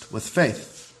is mixed with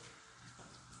faith.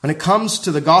 When it comes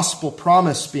to the gospel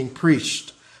promise being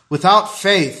preached, without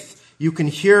faith, you can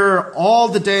hear all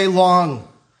the day long,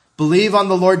 "Believe on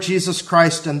the Lord Jesus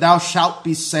Christ and thou shalt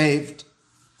be saved."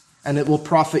 And it will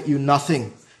profit you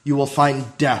nothing. You will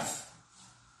find death.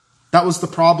 That was the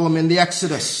problem in the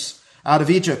Exodus out of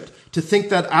Egypt. To think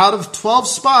that out of 12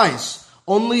 spies,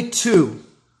 only two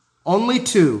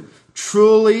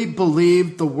truly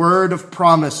believed the word of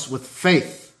promise with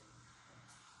faith.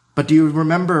 But do you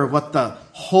remember what the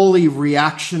holy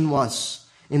reaction was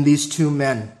in these two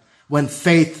men when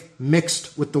faith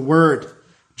mixed with the word?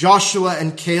 Joshua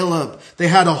and Caleb, they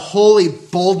had a holy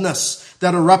boldness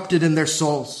that erupted in their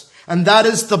souls. And that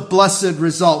is the blessed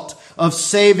result of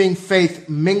saving faith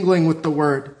mingling with the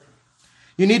word.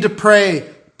 You need to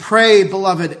pray,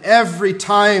 beloved, every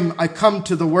time I come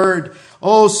to the word.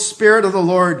 O Spirit of the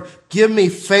Lord, give me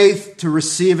faith to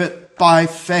receive it by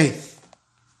faith.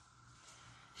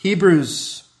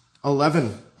 Hebrews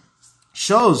 11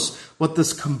 shows what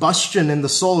this combustion in the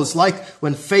soul is like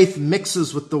when faith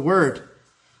mixes with the word.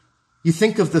 You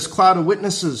think of this cloud of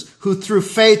witnesses who through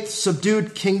faith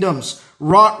subdued kingdoms,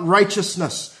 wrought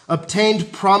righteousness,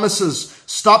 obtained promises,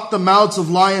 stopped the mouths of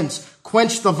lions,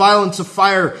 quenched the violence of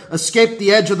fire, escaped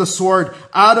the edge of the sword,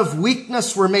 out of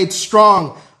weakness were made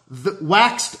strong,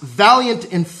 waxed valiant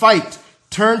in fight,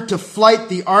 turned to flight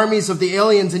the armies of the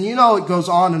aliens. And you know it goes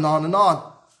on and on and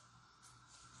on.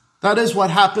 That is what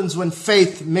happens when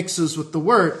faith mixes with the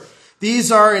word.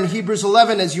 These are, in Hebrews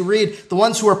 11, as you read, the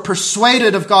ones who are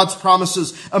persuaded of God's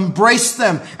promises, embrace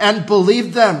them and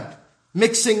believe them,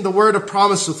 mixing the word of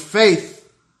promise with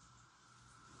faith.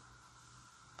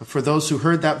 But for those who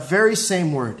heard that very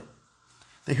same word,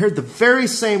 they heard the very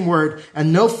same word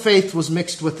and no faith was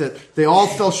mixed with it. They all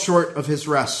fell short of his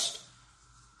rest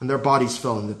and their bodies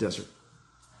fell in the desert.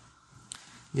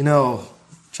 You know,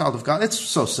 child of God, it's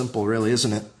so simple really,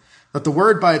 isn't it? That the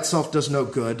word by itself does no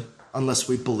good unless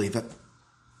we believe it.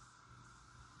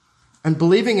 And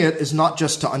believing it is not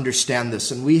just to understand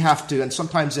this. And we have to, and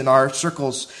sometimes in our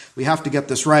circles, we have to get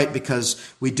this right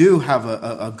because we do have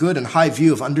a good and high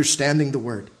view of understanding the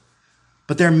word.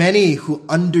 But there are many who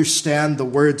understand the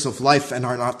words of life and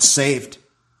are not saved.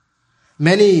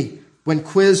 Many, when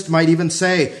quizzed, might even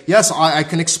say, yes, I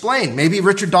can explain. Maybe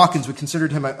Richard Dawkins, we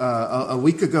considered him a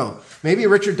week ago. Maybe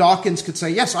Richard Dawkins could say,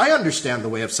 yes, I understand the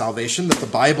way of salvation that the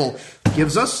Bible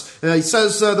gives us. He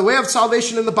says, the way of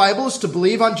salvation in the Bible is to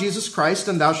believe on Jesus Christ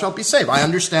and thou shalt be saved. I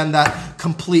understand that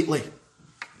completely.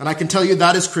 And I can tell you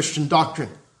that is Christian doctrine.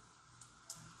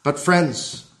 But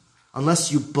friends,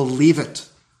 unless you believe it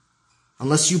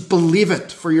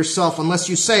for yourself, unless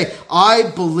you say,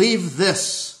 I believe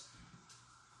this,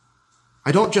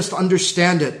 I don't just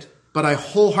understand it, but I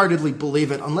wholeheartedly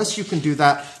believe it. Unless you can do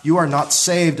that, you are not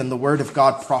saved and the word of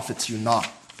God profits you not.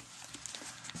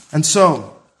 And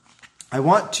so, I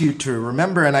want you to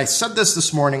remember, and I said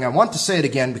this morning, I want to say it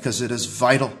again because it is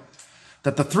vital,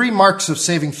 that the 3 marks of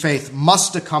saving faith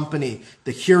must accompany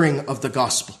the hearing of the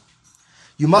gospel.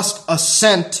 You must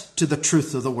assent to the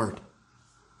truth of the word.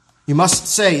 You must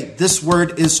say, this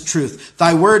word is truth.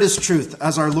 Thy word is truth,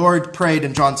 as our Lord prayed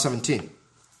in John 17.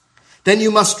 Then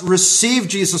you must receive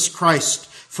Jesus Christ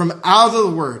from out of the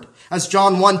word. As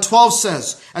John 1:12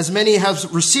 says, as many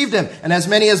have received him and as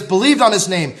many as believed on his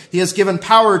name, he has given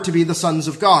power to be the sons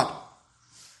of God.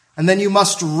 And then you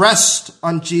must rest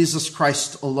on Jesus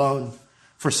Christ alone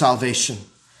for salvation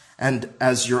and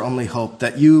as your only hope,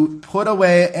 that you put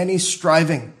away any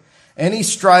striving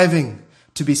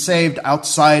to be saved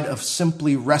outside of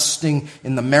simply resting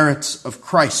in the merits of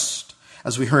Christ,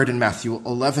 as we heard in Matthew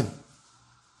 11.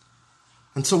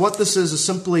 And so what this is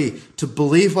simply to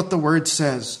believe what the word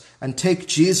says and take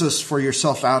Jesus for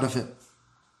yourself out of it.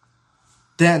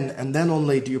 Then and then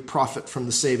only do you profit from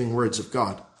the saving words of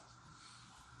God.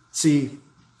 See,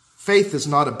 faith is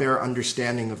not a bare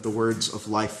understanding of the words of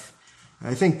life. And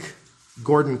I think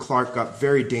Gordon Clark got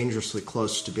very dangerously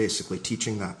close to basically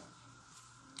teaching that.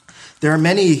 There are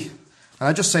many, and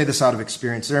I just say this out of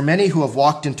experience, there are many who have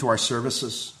walked into our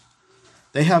services.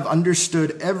 They have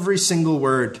understood every single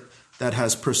word that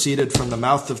has proceeded from the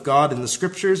mouth of God in the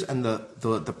scriptures and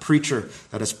the preacher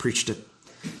that has preached it.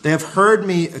 They have heard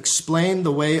me explain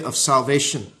the way of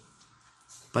salvation,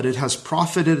 but it has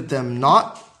profited them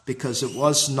not because it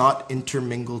was not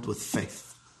intermingled with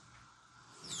faith.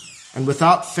 And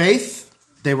without faith,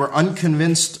 they were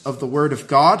unconvinced of the word of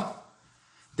God.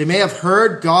 They may have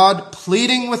heard God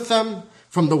pleading with them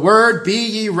from the word, be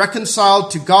ye reconciled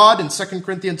to God in 2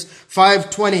 Corinthians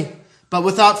 5:20. But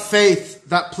without faith,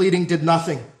 that pleading did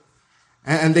nothing.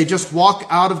 And they just walk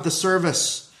out of the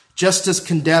service just as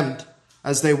condemned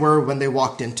as they were when they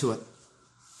walked into it.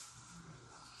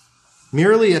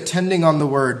 Merely attending on the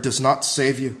word does not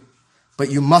save you, but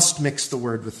you must mix the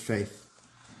word with faith.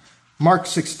 Mark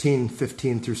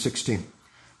 16:15-16.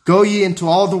 Go ye into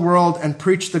all the world and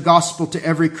preach the gospel to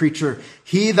every creature.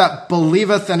 He that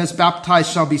believeth and is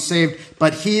baptized shall be saved,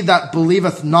 but he that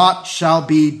believeth not shall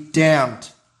be damned.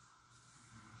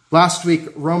 Last week,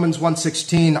 Romans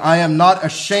 1:16, I am not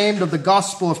ashamed of the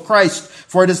gospel of Christ,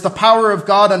 for it is the power of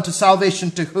God unto salvation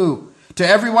to who? To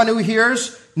everyone who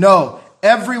hears? No,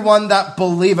 everyone that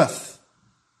believeth.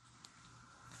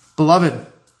 Beloved,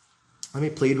 let me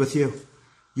plead with you.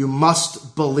 You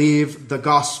must believe the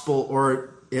gospel or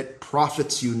it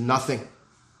profits you nothing.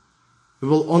 It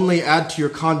will only add to your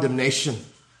condemnation.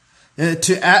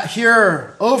 To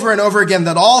hear over and over again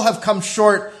that all have come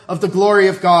short of the glory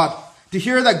of God. To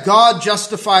hear that God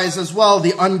justifies as well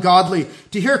the ungodly.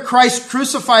 To hear Christ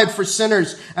crucified for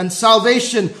sinners and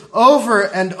salvation over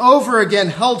and over again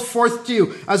held forth to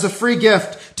you as a free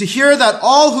gift. To hear that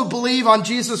all who believe on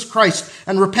Jesus Christ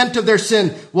and repent of their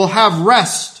sin will have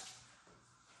rest.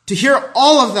 To hear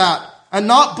all of that and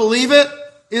not believe it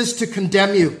is to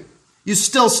condemn you. You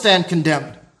still stand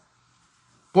condemned.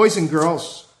 Boys and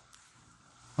girls,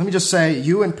 let me just say,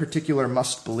 you in particular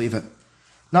must believe it.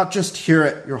 Not just hear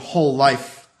it your whole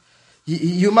life.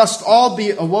 You must all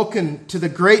be awoken to the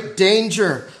great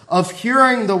danger of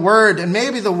hearing the word, and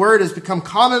maybe the word has become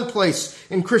commonplace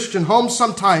in Christian homes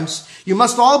sometimes. You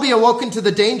must all be awoken to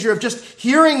the danger of just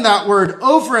hearing that word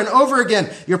over and over again.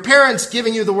 Your parents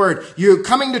giving you the word, you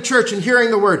coming to church and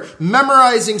hearing the word,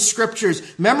 memorizing scriptures.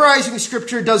 Memorizing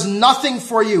scripture does nothing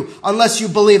for you unless you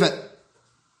believe it.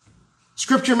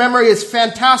 Scripture memory is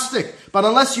fantastic, but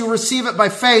unless you receive it by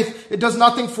faith, it does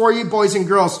nothing for you, boys and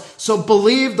girls. So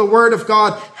believe the word of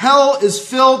God. Hell is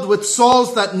filled with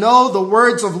souls that know the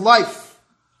words of life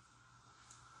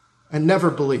and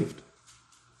never believed.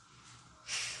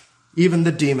 Even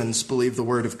the demons believe the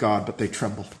word of God, but they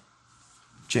tremble.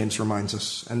 James reminds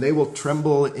us. And they will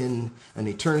tremble in an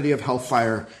eternity of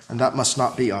hellfire, and that must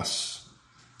not be us.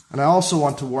 And I also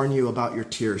want to warn you about your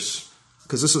tears,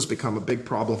 because this has become a big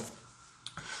problem.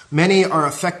 Many are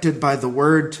affected by the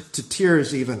word to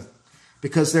tears even,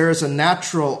 because there is a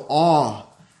natural awe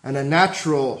and a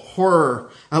natural horror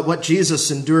at what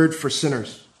Jesus endured for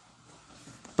sinners.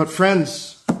 But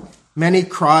friends, many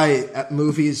cry at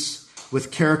movies with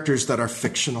characters that are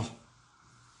fictional.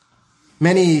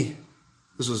 Many,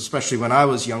 this was especially when I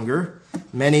was younger,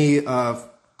 many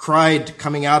cried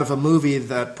coming out of a movie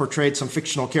that portrayed some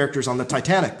fictional characters on the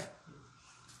Titanic.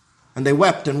 And they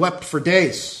wept and wept for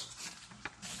days.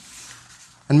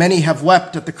 And many have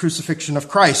wept at the crucifixion of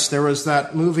Christ. There was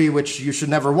that movie which you should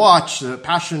never watch, The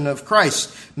Passion of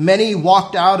Christ. Many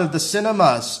walked out of the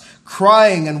cinemas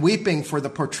crying and weeping for the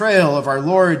portrayal of our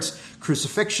Lord's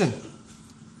crucifixion.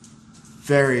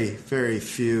 Very, very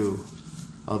few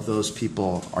of those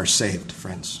people are saved,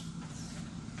 friends.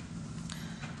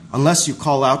 Unless you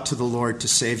call out to the Lord to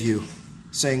save you,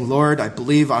 saying, Lord, I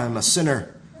believe I am a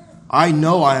sinner. I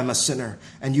know I am a sinner,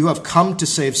 and you have come to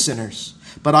save sinners.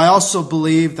 But I also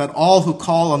believe that all who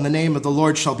call on the name of the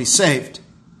Lord shall be saved.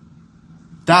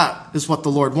 That is what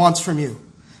the Lord wants from you.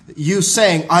 You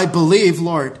saying, I believe,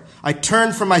 Lord. I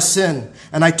turn from my sin,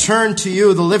 and I turn to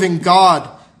you, the living God,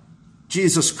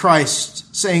 Jesus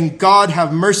Christ, saying, God,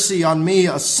 have mercy on me,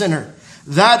 a sinner.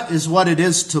 That is what it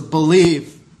is to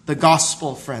believe the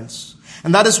gospel, friends.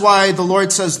 And that is why the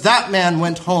Lord says that man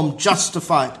went home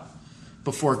justified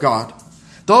before God.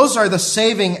 Those are the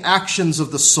saving actions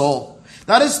of the soul.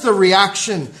 That is the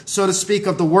reaction, so to speak,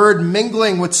 of the word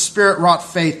mingling with spirit-wrought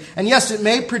faith. And yes, it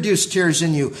may produce tears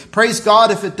in you. Praise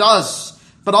God if it does,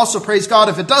 but also praise God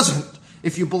if it doesn't,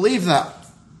 if you believe that.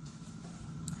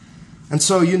 And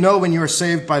so you know when you are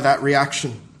saved by that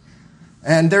reaction.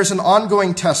 And there's an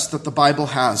ongoing test that the Bible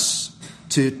has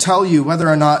to tell you whether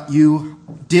or not you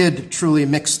did truly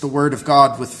mix the word of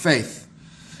God with faith.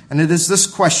 And it is this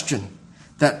question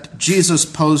that Jesus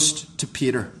posed to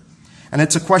Peter. And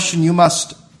it's a question you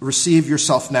must receive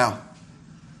yourself now.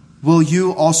 Will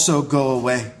you also go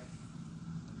away?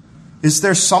 Is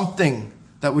there something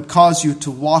that would cause you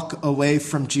to walk away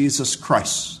from Jesus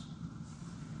Christ?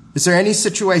 Is there any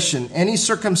situation, any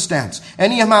circumstance,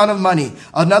 any amount of money,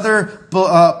 another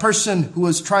person who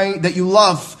is trying, that you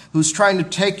love, who's trying to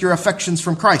take your affections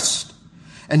from Christ?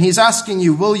 And he's asking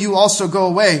you, will you also go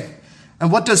away?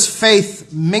 And what does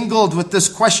faith mingled with this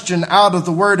question out of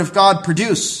the word of God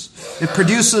produce? It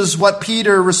produces what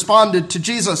Peter responded to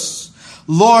Jesus.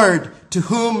 Lord, to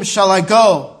whom shall I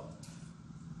go?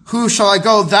 Who shall I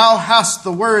go? Thou hast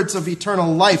the words of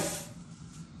eternal life.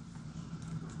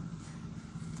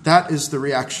 That is the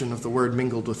reaction of the word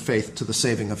mingled with faith to the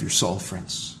saving of your soul,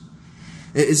 friends.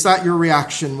 Is that your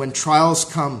reaction when trials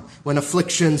come, when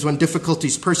afflictions, when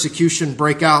difficulties, persecution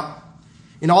break out?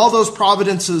 In all those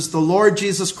providences, the Lord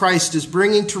Jesus Christ is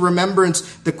bringing to remembrance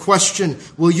the question,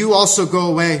 will you also go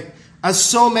away? As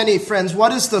so many, friends,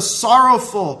 what is the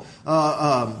sorrowful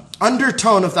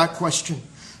undertone of that question?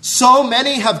 So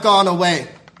many have gone away.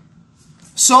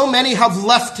 So many have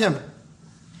left him.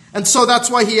 And so that's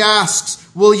why he asks,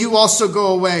 will you also go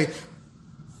away?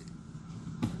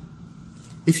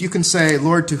 If you can say,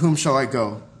 Lord, to whom shall I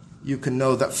go? You can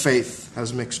know that faith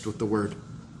has mixed with the word.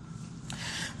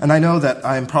 And I know that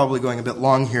I am probably going a bit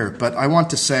long here, but I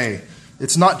want to say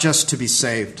it's not just to be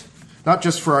saved, not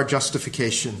just for our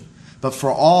justification, but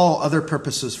for all other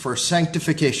purposes, for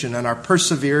sanctification and our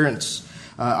perseverance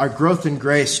our growth in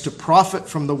grace, to profit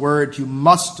from the word, you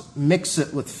must mix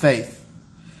it with faith.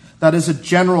 That is a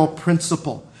general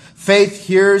principle. Faith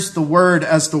hears the word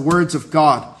as the words of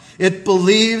God. It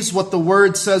believes what the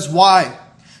word says. Why?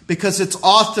 Because its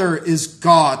author is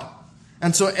God.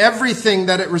 And so everything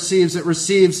that it receives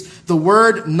the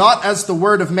word not as the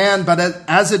word of man, but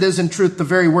as it is in truth, the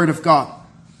very word of God.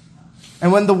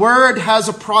 And when the word has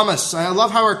a promise, I love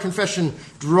how our confession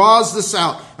draws this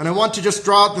out. And I want to just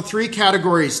draw out the three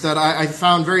categories that I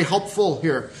found very helpful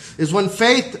here. Is when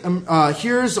faith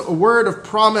hears a word of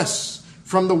promise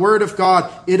from the word of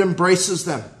God, it embraces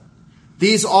them.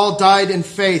 These all died in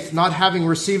faith, not having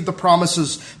received the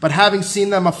promises, but having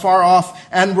seen them afar off,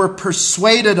 and were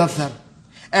persuaded of them,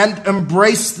 and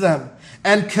embraced them,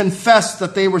 and confessed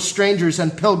that they were strangers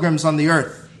and pilgrims on the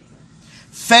earth.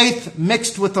 Faith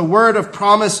mixed with the word of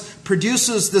promise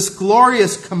produces this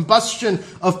glorious combustion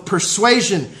of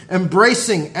persuasion,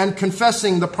 embracing and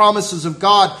confessing the promises of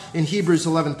God in Hebrews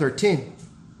 11:13.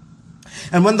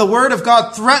 And when the word of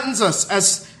God threatens us,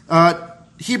 as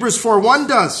Hebrews 4:1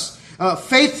 does,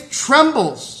 faith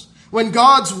trembles when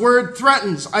God's word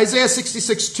threatens. Isaiah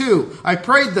 66:2, I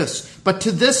prayed this, but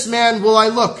to this man will I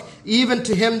look, even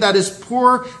to him that is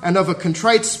poor and of a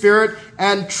contrite spirit,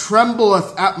 and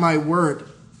trembleth at my word.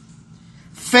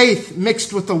 Faith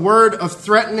mixed with the word of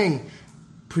threatening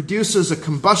produces a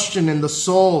combustion in the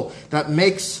soul that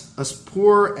makes us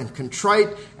poor and contrite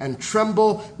and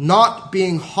tremble, not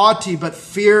being haughty, but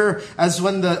fear, as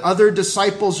when the other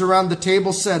disciples around the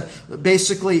table said,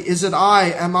 basically, is it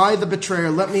I? Am I the betrayer?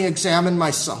 Let me examine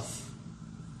myself.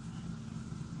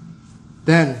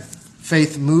 Then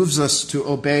faith moves us to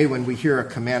obey when we hear a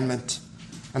commandment,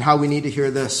 and how we need to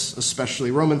hear this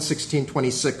especially. Romans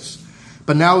 16:26.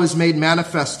 But now is made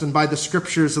manifest, and by the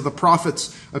scriptures of the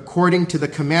prophets, according to the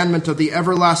commandment of the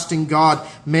everlasting God,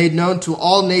 made known to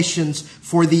all nations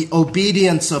for the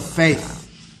obedience of faith.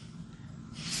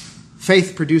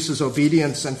 Faith produces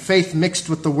obedience, and faith mixed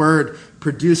with the word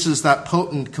produces that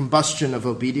potent combustion of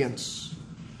obedience.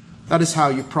 That is how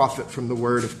you profit from the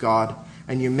word of God,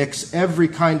 and you mix every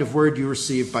kind of word you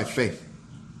receive by faith.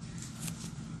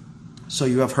 So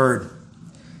you have heard.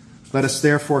 Let us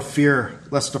therefore fear,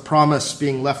 lest a promise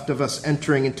being left of us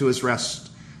entering into his rest,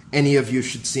 any of you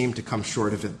should seem to come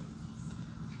short of it.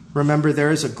 Remember,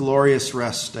 there is a glorious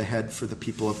rest ahead for the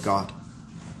people of God.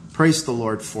 Praise the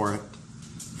Lord for it.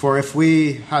 For if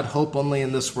we had hope only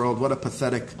in this world, what a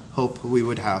pathetic hope we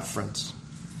would have, friends.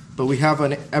 But we have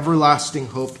an everlasting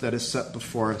hope that is set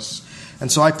before us.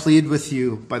 And so I plead with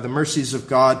you, by the mercies of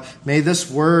God, may this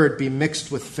word be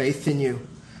mixed with faith in you,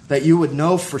 that you would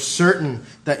know for certain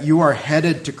that you are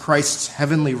headed to Christ's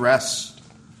heavenly rest.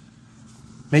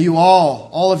 May you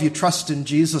all of you trust in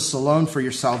Jesus alone for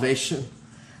your salvation,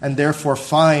 and therefore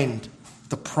find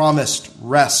the promised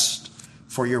rest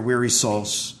for your weary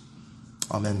souls.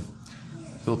 Amen.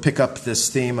 We'll pick up this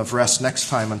theme of rest next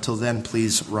time. Until then,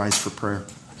 please rise for prayer.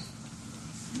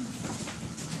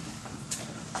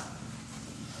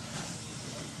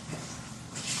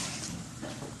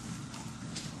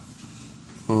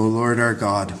 O Lord our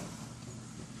God,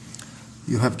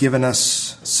 you have given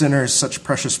us sinners such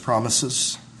precious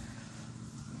promises,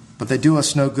 but they do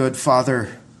us no good,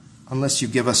 Father, unless you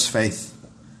give us faith.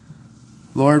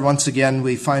 Lord, once again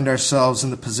we find ourselves in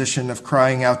the position of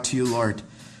crying out to you, Lord.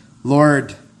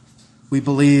 Lord, we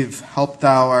believe, help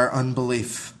thou our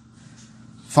unbelief.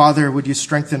 Father, would you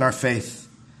strengthen our faith?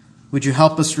 Would you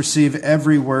help us receive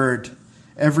every word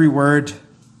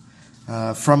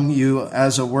from you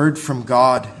as a word from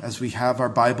God, as we have our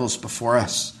Bibles before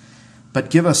us. But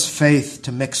give us faith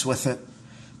to mix with it,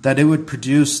 that it would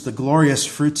produce the glorious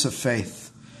fruits of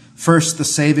faith. First, the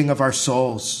saving of our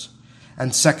souls.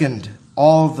 And second,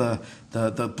 all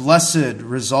the blessed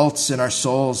results in our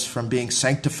souls from being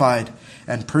sanctified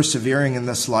and persevering in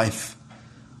this life.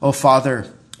 Oh,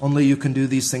 Father, only you can do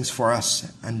these things for us.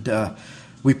 And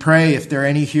we pray, if there are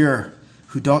any here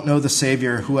who don't know the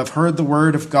Savior, who have heard the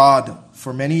word of God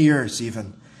for many years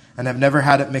even, and have never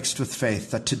had it mixed with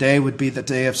faith, that today would be the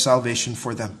day of salvation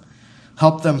for them.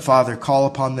 Help them, Father, call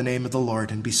upon the name of the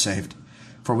Lord and be saved.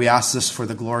 For we ask this for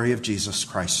the glory of Jesus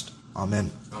Christ.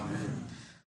 Amen. Amen.